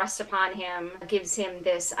memories thrust upon him gives him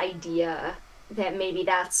this idea that maybe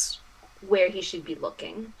that's where he should be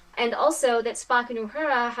looking. And also that Spock and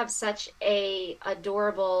Uhura have such a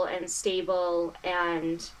adorable and stable,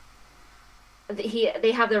 and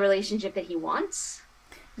they have the relationship that he wants.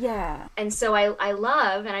 Yeah. And so I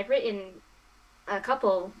love, and I've written a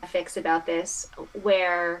couple fics about this,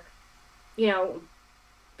 where, you know,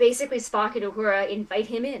 basically Spock and Uhura invite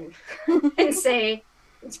him in and say,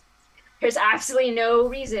 there's absolutely no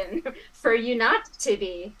reason for you not to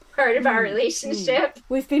be part of our relationship.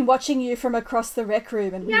 We've been watching you from across the rec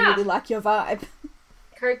room and we really like your vibe.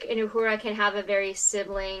 Kirk and Uhura can have a very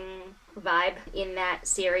sibling vibe in that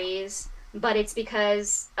series, but it's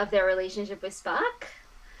because of their relationship with Spock.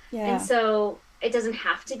 Yeah. And so it doesn't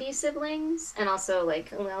have to be siblings. And also,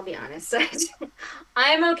 like, well, I'll be honest,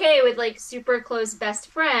 I'm okay with, like, super close best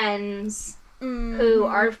friends who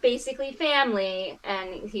are basically family,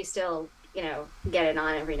 and he still, you know, get it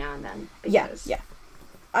on every now and then. Because... Yeah.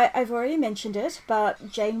 I've already mentioned it, but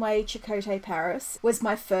Janeway Chakotay Paris was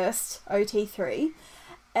my first OT3.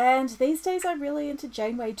 And these days I'm really into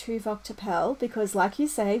Janeway Tuvok T'Pel because, like you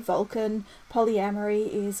say, Vulcan polyamory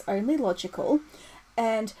is only logical.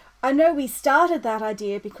 And I know we started that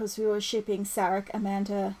idea because we were shipping Sarek,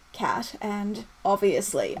 Amanda, Kat, and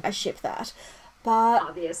obviously I ship that. But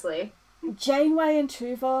obviously, Janeway and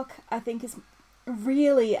Tuvok, I think, is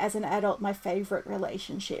really, as an adult, my favourite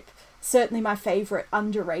relationship. Certainly my favourite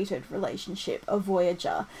underrated relationship of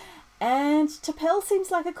Voyager. And T'Pel seems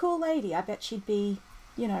like a cool lady. I bet she'd be,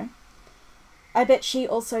 you know... I bet she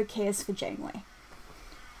also cares for Janeway.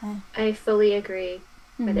 I fully agree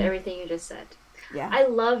with everything you just said. Yeah. I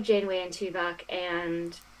love Janeway and Tuvok,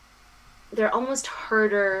 and they're almost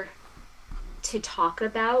harder to talk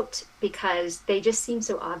about because they just seem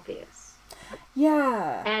so obvious.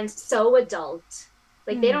 Yeah. And so adult.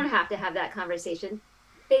 Like, they don't have to have that conversation.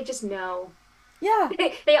 They just know. Yeah.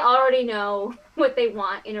 They already know what they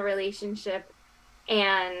want in a relationship,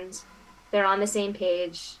 and they're on the same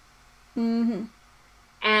page. Mm-hmm.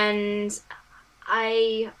 And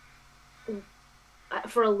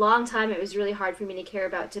for a long time, it was really hard for me to care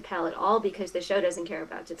about T'Pel at all because the show doesn't care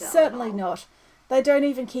about T'Pel. Certainly not. They don't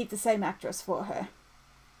even keep the same actress for her.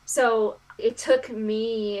 So it took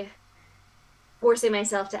me forcing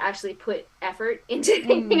myself to actually put effort into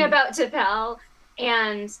thinking about T'Pel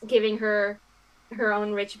and giving her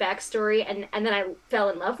own rich backstory, and then I fell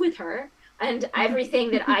in love with her, and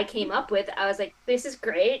everything that I came up with, I was like, this is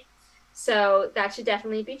great, so that should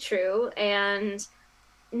definitely be true. And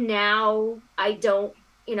now I don't,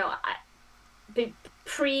 you know,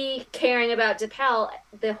 pre-caring about T'Pel,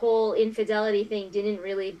 the whole infidelity thing didn't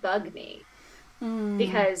really bug me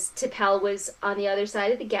because T'Pel was on the other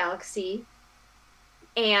side of the galaxy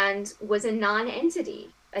and was a non-entity.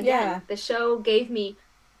 Again, the show gave me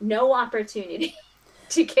no opportunity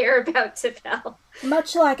to care about T'Pel.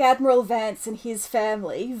 Much like Admiral Vance and his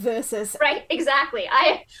family versus... Right, exactly.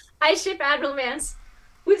 I ship Admiral Vance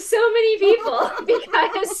with so many people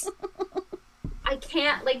because I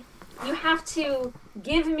can't, like, you have to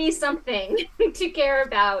give me something to care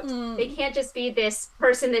about. They can't just be this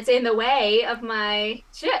person that's in the way of my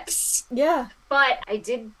ships. Yeah. But I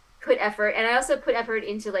did put effort, and I also put effort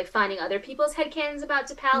into, like, finding other people's headcanons about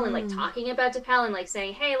T'Pel and, like, talking about T'Pel and, like,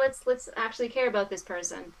 saying, hey, let's actually care about this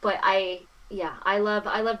person. But I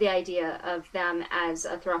love the idea of them as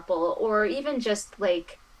a throuple, or even just,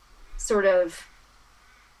 like, sort of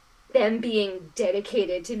them being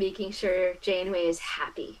dedicated to making sure Janeway is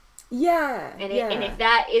happy. Yeah. And if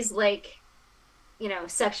that is, like, you know,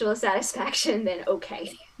 sexual satisfaction, then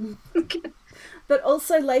okay. But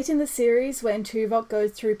also late in the series, when Tuvok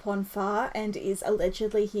goes through Pon farr and is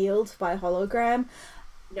allegedly healed by hologram.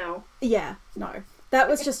 No. Yeah, no. That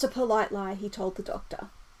was just a polite lie he told the doctor.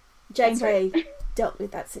 Janeway dealt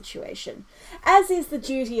with that situation. As is the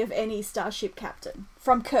duty of any starship captain,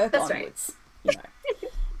 from Kirk onwards. Right. You know.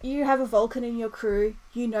 You have a Vulcan in your crew,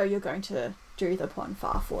 you know you're going to do the pon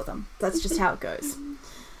farr for them. That's just how it goes.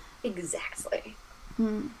 Exactly.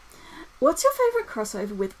 What's your favourite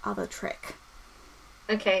crossover with other Trek?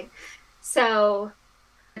 Okay, so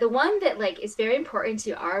the one that like is very important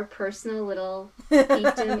to our personal little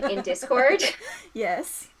fiefdom in Discord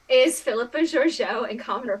Yes. is Philippa Georgiou and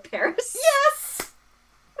Commodore Paris. Yes!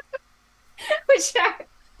 Which are,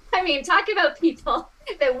 I mean, talk about people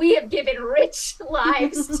that we have given rich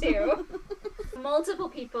lives to. Multiple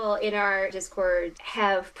people in our Discord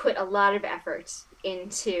have put a lot of effort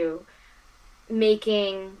into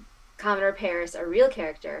making Commodore Paris a real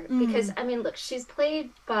character. Because, I mean, look, she's played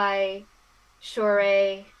by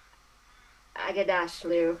Shohreh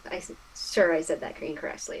Aghdashloo. Sure I said that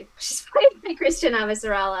incorrectly. She's played by Christian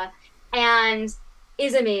Avasarala and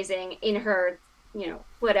is amazing in her,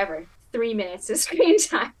 whatever, 3 minutes of screen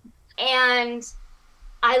time. And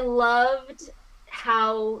I loved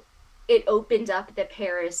how it opened up the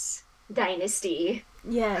Paris dynasty.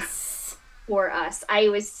 Yes. For us. I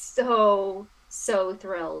was so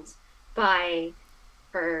thrilled by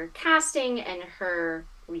her casting and her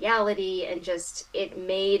reality, and just it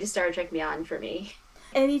made Star Trek Beyond for me.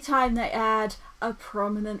 Anytime they add a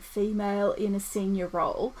prominent female in a senior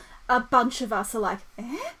role, a bunch of us are like,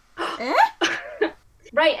 eh?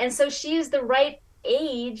 Right, and so she is the right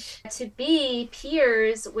age to be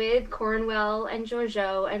peers with Cornwell and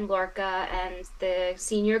Georgiou and Lorca and the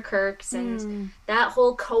senior Kirks and that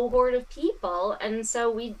whole cohort of people. And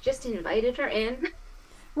so we just invited her in.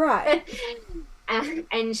 Right.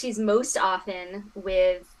 And she's most often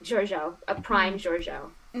with Georgiou, a prime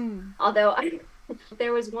Georgiou. Although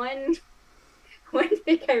there was one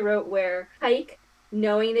thing I wrote where Pike,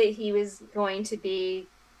 knowing that he was going to be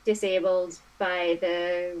disabled by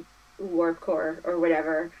the warp core or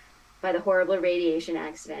whatever, by the horrible radiation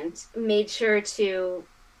accident, made sure to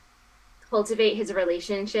cultivate his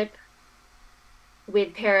relationship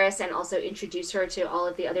with Paris and also introduce her to all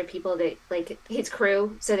of the other people that, like, his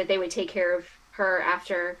crew, so that they would take care of her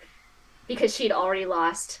after, because she'd already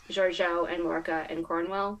lost Georgiou and Lorca and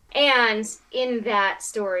Cornwell. And in that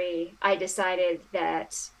story, I decided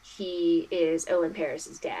that he is Owen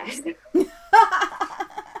Paris's dad.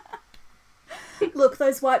 Look,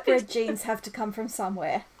 those white bread genes have to come from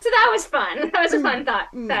somewhere. So that was fun. That was a fun thought,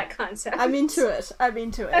 that concept. I'm into it.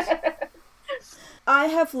 I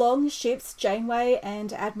have long shipped Janeway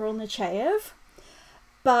and Admiral Nechayev,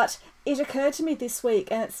 but it occurred to me this week,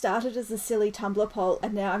 and it started as a silly Tumblr poll,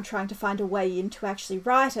 and now I'm trying to find a way in to actually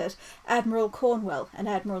write it, Admiral Cornwell and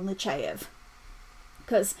Admiral Nechayev.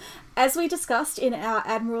 Because, as we discussed in our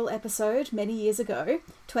Admiral episode many years ago,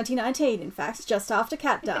 2019 in fact, just after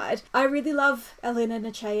Kat died, I really love Elena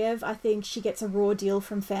Nechayev. I think she gets a raw deal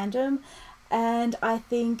from fandom, and I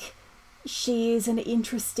think she is an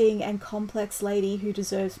interesting and complex lady who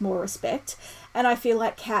deserves more respect. And I feel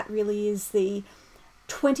like Kat really is the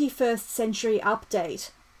 21st century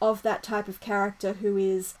update of that type of character who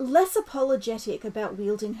is less apologetic about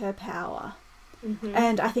wielding her power.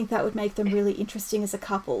 And I think that would make them really interesting as a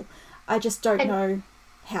couple. I just don't know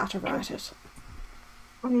how to write it.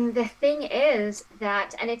 The thing is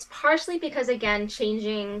that, and it's partially because, again,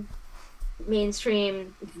 changing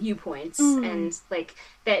mainstream viewpoints and like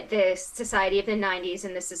that the society of the 90s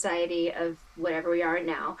and the society of whatever we are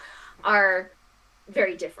now are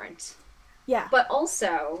very different. Yeah. But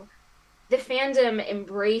also, the fandom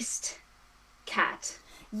embraced Kat.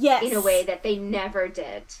 Yes. In a way that they never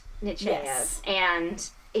did Nechayev. Yes. And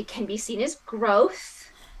it can be seen as growth.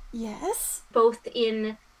 Yes. Both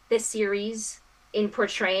in the series, in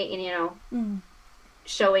portraying,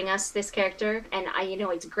 showing us this character. And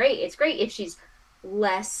it's great. It's great if she's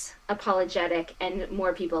less apologetic and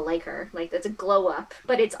more people like her. Like, that's a glow up.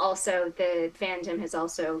 But it's also, the fandom has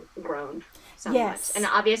also grown somewhat. Yes. And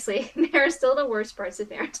obviously, there are still the worst parts of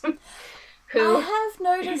fandom. I have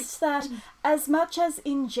noticed that as much as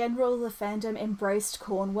in general the fandom embraced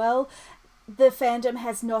Cornwell, the fandom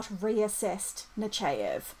has not reassessed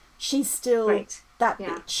Nechayev. She's still that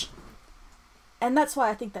bitch. And that's why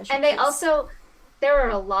I think they should. And there were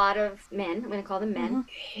a lot of men, I'm going to call them men,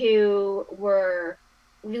 who were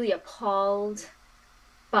really appalled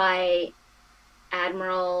by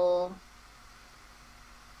Admiral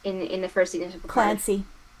in the first season of Clancy.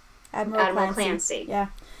 Admiral Clancy. Yeah.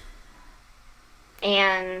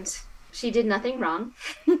 And she did nothing wrong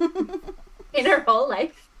in her whole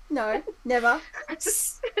life. No, never.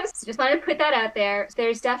 just wanted to put that out there.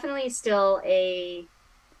 There's definitely still I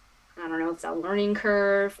don't know if it's a learning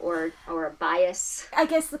curve or a bias. I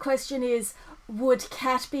guess the question is, would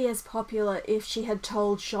Kat be as popular if she had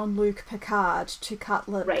told Jean-Luc Picard to cut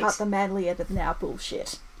the manlier than now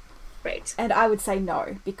bullshit? Right. And I would say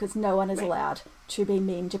no, because no one is allowed to be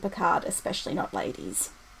mean to Picard, especially not ladies.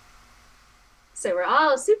 So we're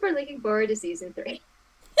all super looking forward to season 3.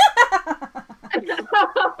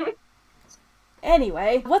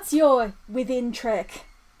 Anyway, what's your Within Trek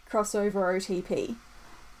crossover OTP?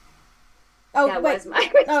 Oh, that wait. was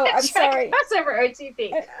my I'm sorry. crossover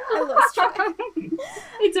OTP. I lost track.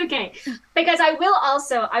 It's okay, because I will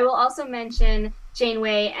also mention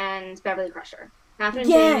Janeway and Beverly Crusher. Catherine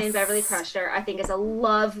Janeway and Beverly Crusher, I think, is a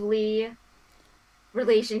lovely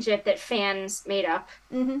relationship that fans made up,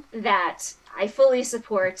 that I fully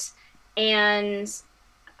support. And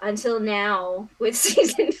until now, with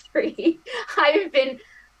season 3, I've been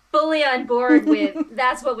fully on board with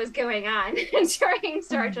that's what was going on during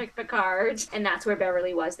Star Trek Picard, and that's where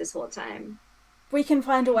Beverly was this whole time. We can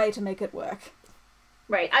find a way to make it work.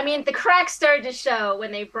 Right. I mean, the cracks started to show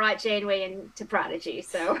when they brought Janeway into Prodigy,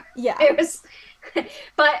 so yeah, it was.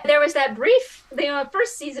 But there was that brief,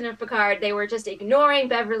 first season of Picard, they were just ignoring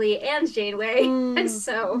Beverly and Janeway, and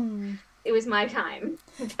so it was my time.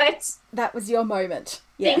 But that was your moment.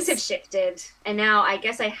 Things have shifted, and now I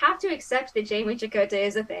guess I have to accept that Janeway Chakotay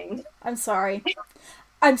is a thing. I'm sorry.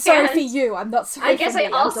 I'm sorry for you. I'm not sorry. I guess I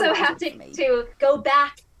also have to go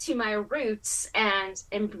back to my roots and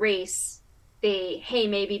embrace the, hey,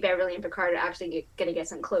 maybe Beverly and Picard are actually gonna get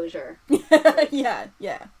some closure. yeah.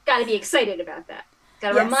 Gotta be excited about that.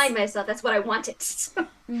 Gotta remind myself that's what I wanted.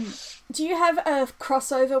 Do you have a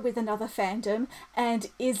crossover with another fandom,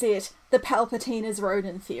 and is it the Palpatine as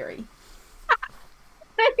Ronan theory?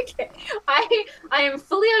 Okay. I am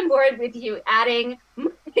fully on board with you adding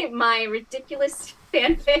my ridiculous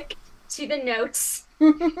fanfic to the notes,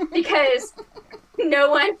 because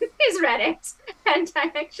no one has read it, and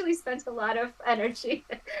I actually spent a lot of energy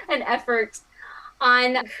and effort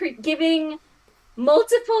on giving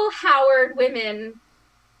multiple Howard women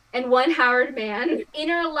and one Howard man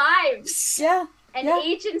inner lives. And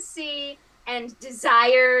agency and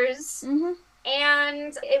desires.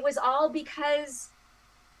 And it was all because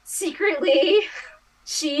secretly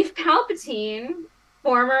Chief Palpatine,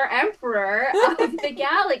 former emperor of the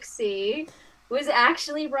galaxy, was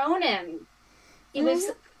actually Ronan. He was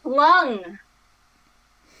flung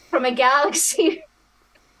from a galaxy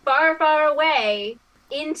far, far away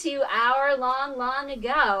into our long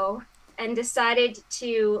ago, and decided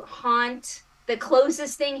to haunt the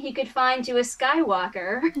closest thing he could find to a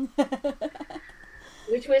Skywalker,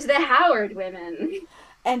 which was the Howard women.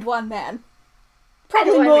 And one man.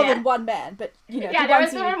 Probably more than one man, but, Yeah, there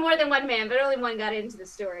was more than one man, but only one got into the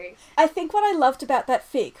story. I think what I loved about that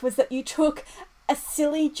fic was that you took a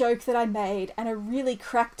silly joke that I made and a really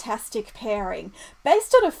cracktastic pairing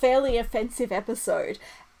based on a fairly offensive episode,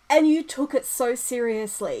 and you took it so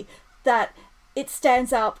seriously that it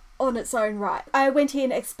stands up on its own right. I went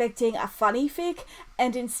in expecting a funny fic,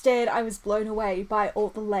 and instead I was blown away by all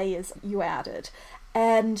the layers you added.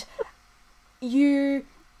 And you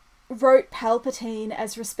wrote Palpatine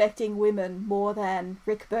as respecting women more than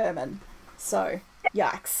Rick Berman. So,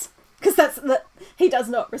 yikes. Because he does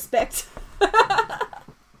not respect.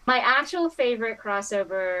 My actual favorite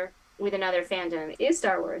crossover with another fandom is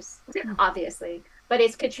Star Wars, obviously. But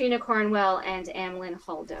it's Katrina Cornwell and Amlin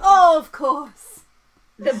Holdo. Oh, of course.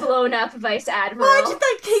 The blown-up Vice Admiral. Why did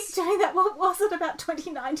they keep doing that? What was it about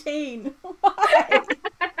 2019? Why?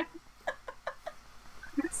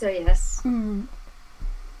 So, yes.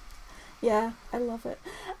 Yeah, I love it.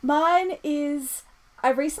 Mine is... I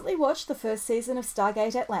recently watched the first season of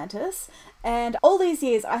Stargate Atlantis, and all these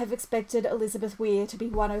years I have expected Elizabeth Weir to be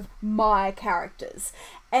one of my characters.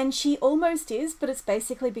 And she almost is, but it's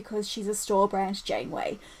basically because she's a store-brand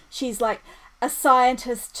Janeway. She's like a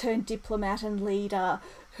scientist turned diplomat and leader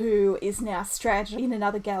who is now stranded in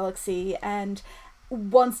another galaxy and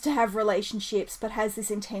wants to have relationships, but has this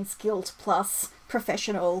intense guilt plus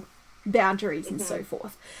professional boundaries and so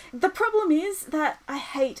forth. The problem is that I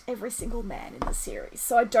hate every single man in the series,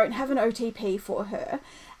 so I don't have an OTP for her,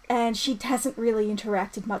 and she hasn't really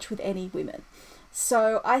interacted much with any women.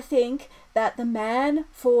 So I think that the man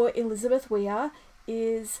for Elizabeth Weir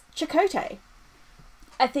is Chakotay.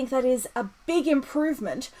 I think that is a big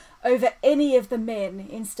improvement over any of the men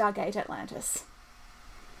in Stargate Atlantis.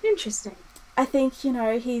 Interesting. I think,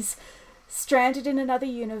 he's stranded in another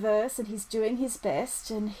universe and he's doing his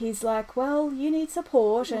best, and he's like, well, you need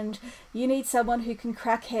support and you need someone who can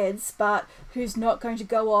crack heads but who's not going to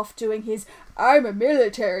go off doing his I'm a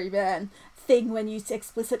military man thing when you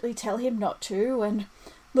explicitly tell him not to. And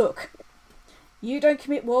look, you don't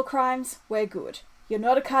commit war crimes, we're good. You're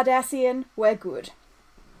not a Cardassian, we're good.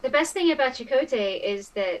 The best thing about Chakotay is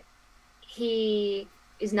that he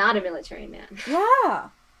is not a military man. Yeah.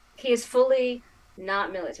 He is fully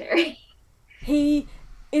not military. He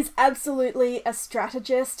is absolutely a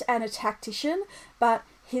strategist and a tactician, but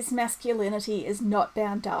his masculinity is not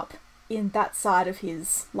bound up in that side of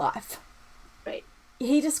his life. Right.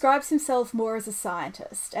 He describes himself more as a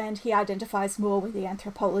scientist, and he identifies more with the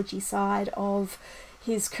anthropology side of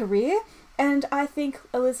his career, and I think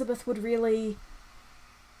Elizabeth would really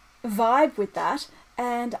vibe with that,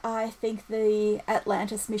 and I think the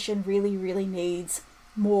Atlantis mission really, really needs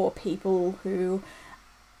more people who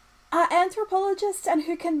are anthropologists and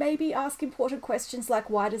who can maybe ask important questions like,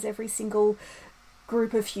 why does every single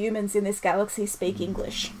group of humans in this galaxy speak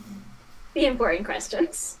English? The important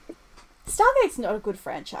questions. Stargate's not a good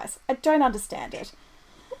franchise. I don't understand it.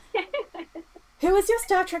 Who is your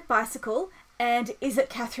Star Trek bicycle, and is it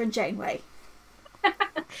Catherine Janeway?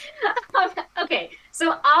 Okay,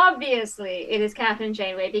 so obviously it is Catherine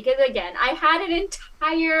Janeway because, again, I had an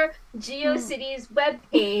entire GeoCities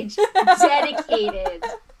webpage dedicated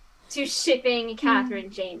to shipping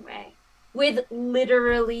Catherine Janeway with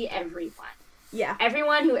literally everyone. Yeah.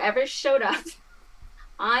 Everyone who ever showed up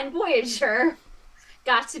on Voyager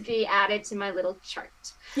got to be added to my little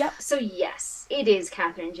chart. Yep. So yes, it is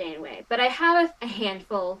Catherine Janeway, but I have a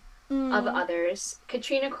handful of others.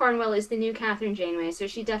 Katrina Cornwell is the new Catherine Janeway, so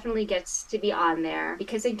she definitely gets to be on there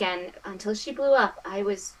because, again, until she blew up, I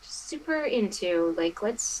was super into, like,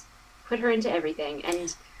 let's put her into everything.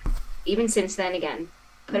 And even since then, again,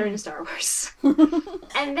 put her into Star Wars.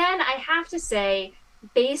 And then I have to say,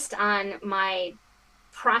 based on my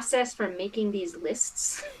process for making these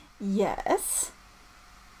lists, yes,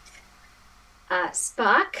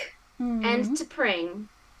 Spock and T'Pring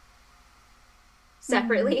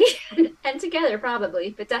separately and together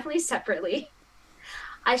probably, but definitely separately.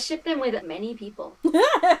 I ship them with many people,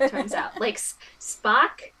 turns out. Like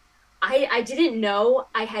Spock, I didn't know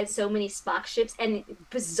I had so many Spock ships, and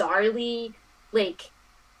bizarrely, like,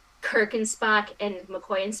 Kirk and Spock and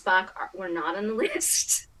McCoy and Spock were not on the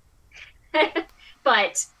list.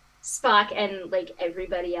 But Spock and, like,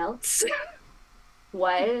 everybody else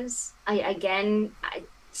was.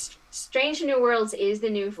 Strange New Worlds is the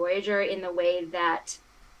new Voyager in the way that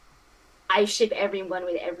I ship everyone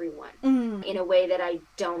with everyone in a way that I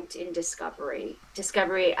don't in Discovery.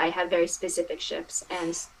 Discovery, I have very specific ships,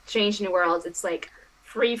 and Strange New Worlds, it's like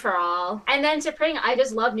free for all. And then T'Pring, I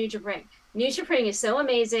just love New T'Pring. New T'Pring is so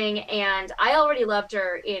amazing, and I already loved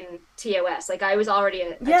her in TOS. Like, I was already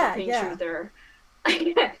a T'Pring truther.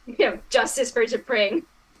 Justice for T'Pring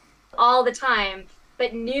all the time.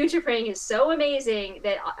 But New T'Pring is so amazing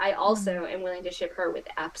that I also am willing to ship her with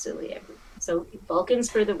absolutely everyone. So Vulcans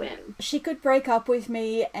for the win. She could break up with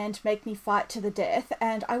me and make me fight to the death,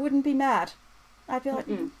 and I wouldn't be mad. I'd be like,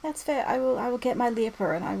 that's fair. I will get my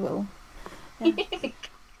Leoper, and I will. Yeah.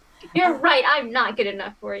 You're right. I'm not good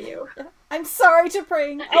enough for you. I'm sorry,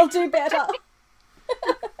 T'Pring. I'll do better.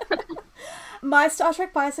 My Star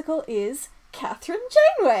Trek bicycle is Catherine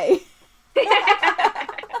Janeway.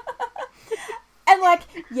 And, like,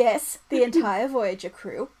 yes, the entire Voyager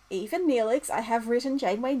crew, even Neelix, I have written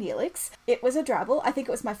Janeway Neelix. It was a Drabble. I think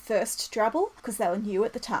it was my first Drabble, because they were new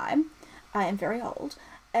at the time. I am very old.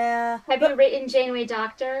 Have you written Janeway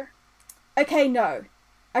Doctor? Okay, no.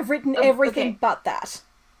 I've written everything but that.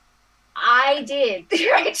 I did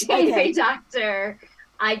write Janeway Doctor.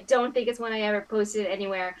 I don't think it's one I ever posted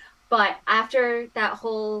anywhere. But after that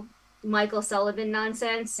whole Michael Sullivan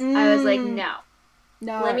nonsense, I was like, no.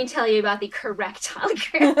 Let me tell you about the correct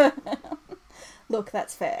hologram. Look,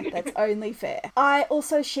 that's fair. That's only fair. I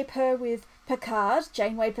also ship her with Picard.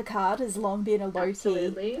 Janeway Picard has long been a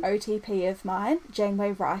low-key OTP of mine.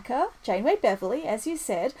 Janeway Riker. Janeway Beverly, as you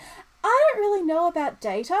said. I don't really know about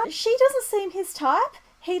Data. She doesn't seem his type.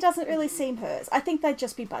 He doesn't really seem hers. I think they'd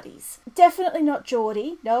just be buddies. Definitely not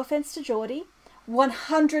Geordie. No offense to Geordie.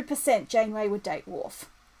 100% Janeway would date Worf.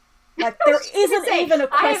 Like, there isn't even a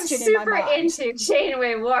question in my mind. I'm super into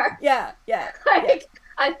Janeway Worf. Yeah.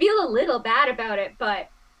 I feel a little bad about it, but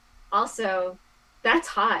also, that's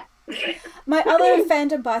hot. My other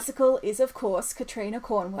fandom bicycle is, of course, Katrina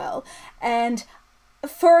Cornwell, and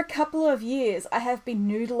for a couple of years I have been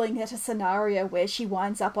noodling at a scenario where she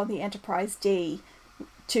winds up on the Enterprise D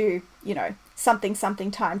to,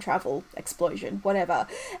 something time travel, explosion, whatever,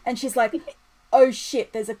 and she's like, oh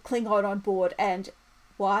shit, there's a Klingon on board, and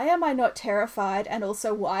why am I not terrified, and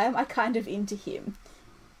also why am I kind of into him?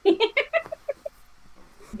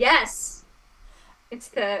 Yes. It's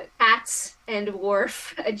the Hats and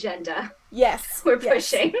Worf agenda. Yes. We're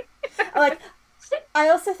pushing. I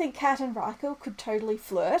also think Kat and Riker could totally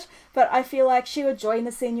flirt, but I feel like she would join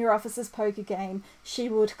the senior officers' poker game, she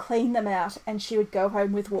would clean them out, and she would go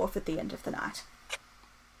home with Worf at the end of the night.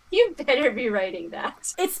 You better be writing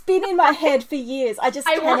that. It's been in my head for years. I just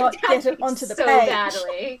cannot get it onto the so page.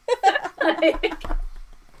 Badly.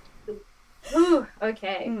 Ooh,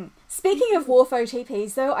 okay. Speaking of Worf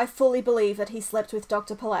OTPs, though, I fully believe that he slept with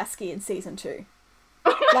Dr. Pulaski in season 2.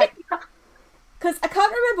 Oh my God. Because I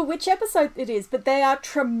can't remember which episode it is, but they are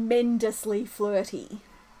tremendously flirty.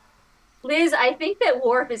 Liz, I think that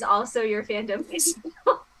Worf is also your fandom.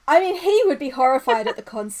 I mean, he would be horrified at the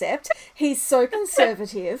concept. He's so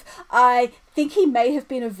conservative. I think he may have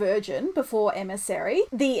been a virgin before Emissary.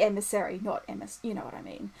 The Emissary, not you know what I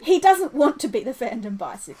mean. He doesn't want to be the fandom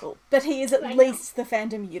bicycle, but he is at least the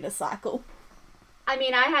fandom unicycle. I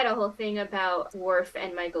mean, I had a whole thing about Worf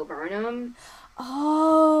and Michael Burnham.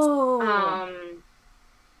 Oh.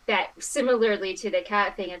 That similarly to the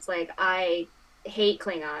cat thing, it's like, I hate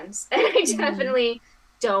Klingons. And I definitely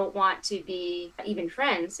don't want to be even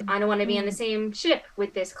friends. I don't want to be on the same ship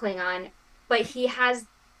with this Klingon. But he has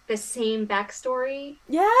the same backstory.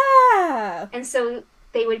 Yeah. And so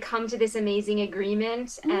they would come to this amazing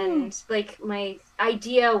agreement. And like, my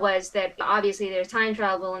idea was that obviously there's time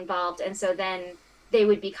travel involved. And so then they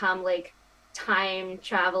would become like time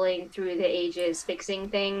traveling through the ages, fixing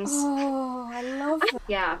things. Oh, I love that.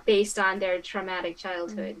 Yeah, based on their traumatic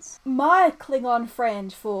childhoods. My Klingon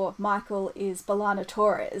friend for Michael is B'Elanna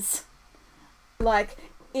Torres. Like,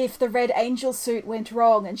 if the Red Angel suit went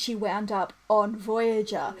wrong and she wound up on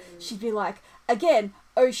Voyager, she'd be like, again,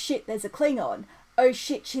 oh shit, there's a Klingon. Oh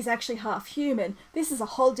shit, she's actually half human. This is a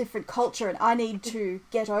whole different culture and I need to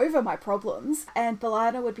get over my problems. And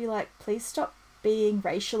B'Elanna would be like, please stop being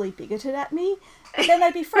racially bigoted at me. But then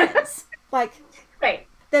they'd be friends. Like, right.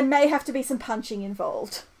 There may have to be some punching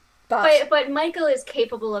involved. But Michael is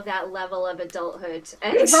capable of that level of adulthood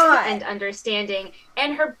and, and understanding.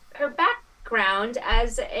 And her background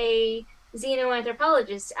as a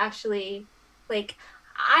xenoanthropologist actually, like,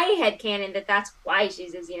 I had canon that that's why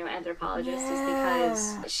she's a xenoanthropologist, is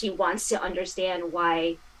because she wants to understand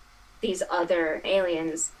why these other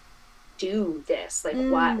aliens do this. Like,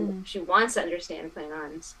 why she wants to understand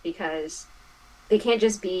Klingons, because they can't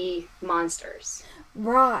just be monsters.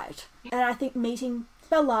 Right. And I think meeting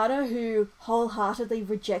B'Elanna, who wholeheartedly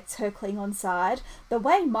rejects her Klingon side, the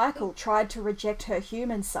way Michael tried to reject her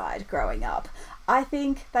human side growing up, I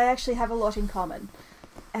think they actually have a lot in common.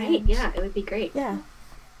 Right, yeah, it would be great. Yeah.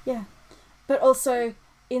 But also,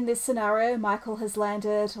 in this scenario, Michael has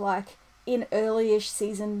landed, like, in early-ish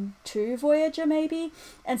season 2 Voyager, maybe.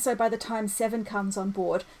 And so by the time 7 comes on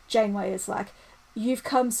board, Janeway is like, you've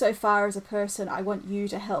come so far as a person, I want you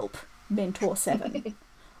to help mentor 7.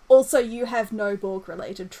 Also, you have no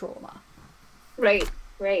Borg-related trauma. Right.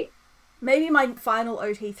 Maybe my final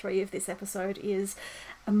OT3 of this episode is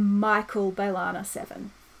Michael B'Elanna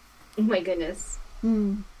 7. Oh my goodness.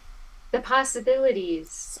 The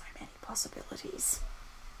possibilities. So many possibilities.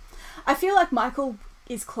 I feel like Michael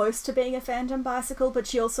is close to being a fandom bicycle, but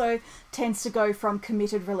she also tends to go from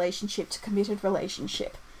committed relationship to committed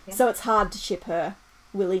relationship. Yeah. So it's hard to ship her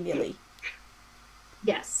willy-nilly.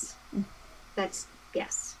 Yes.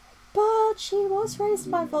 Yes. But she was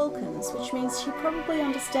raised by Vulcans, which means she probably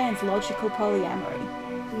understands logical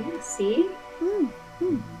polyamory. See?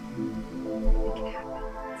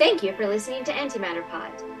 Thank you for listening to Antimatter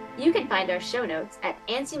Pod. You can find our show notes at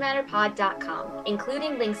antimatterpod.com,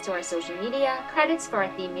 including links to our social media, credits for our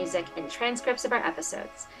theme music, and transcripts of our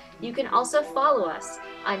episodes. You can also follow us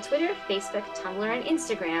on Twitter, Facebook, Tumblr, and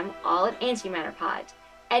Instagram, all at Antimatterpod.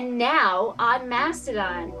 And now on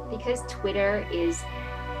Mastodon, because Twitter is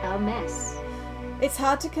a mess. It's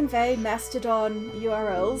hard to convey Mastodon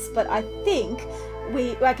URLs, but I think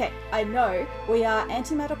I know we are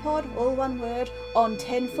Antimatterpod, all one word, on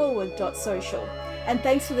 10forward.social. And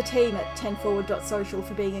thanks to the team at 10forward.social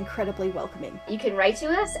for being incredibly welcoming. You can write to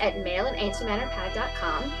us at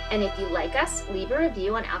mail@antimatterpod.com. And if you like us, leave a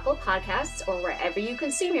review on Apple Podcasts or wherever you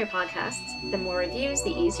consume your podcasts. The more reviews,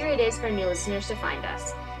 the easier it is for new listeners to find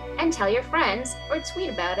us. And tell your friends or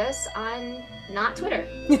tweet about us on not Twitter.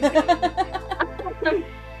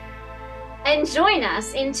 And join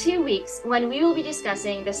us in 2 weeks when we will be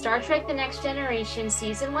discussing the Star Trek The Next Generation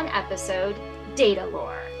Season 1 episode, Data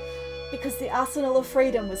Lore. Because the Arsenal of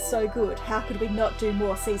Freedom was so good, how could we not do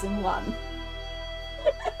more Season 1?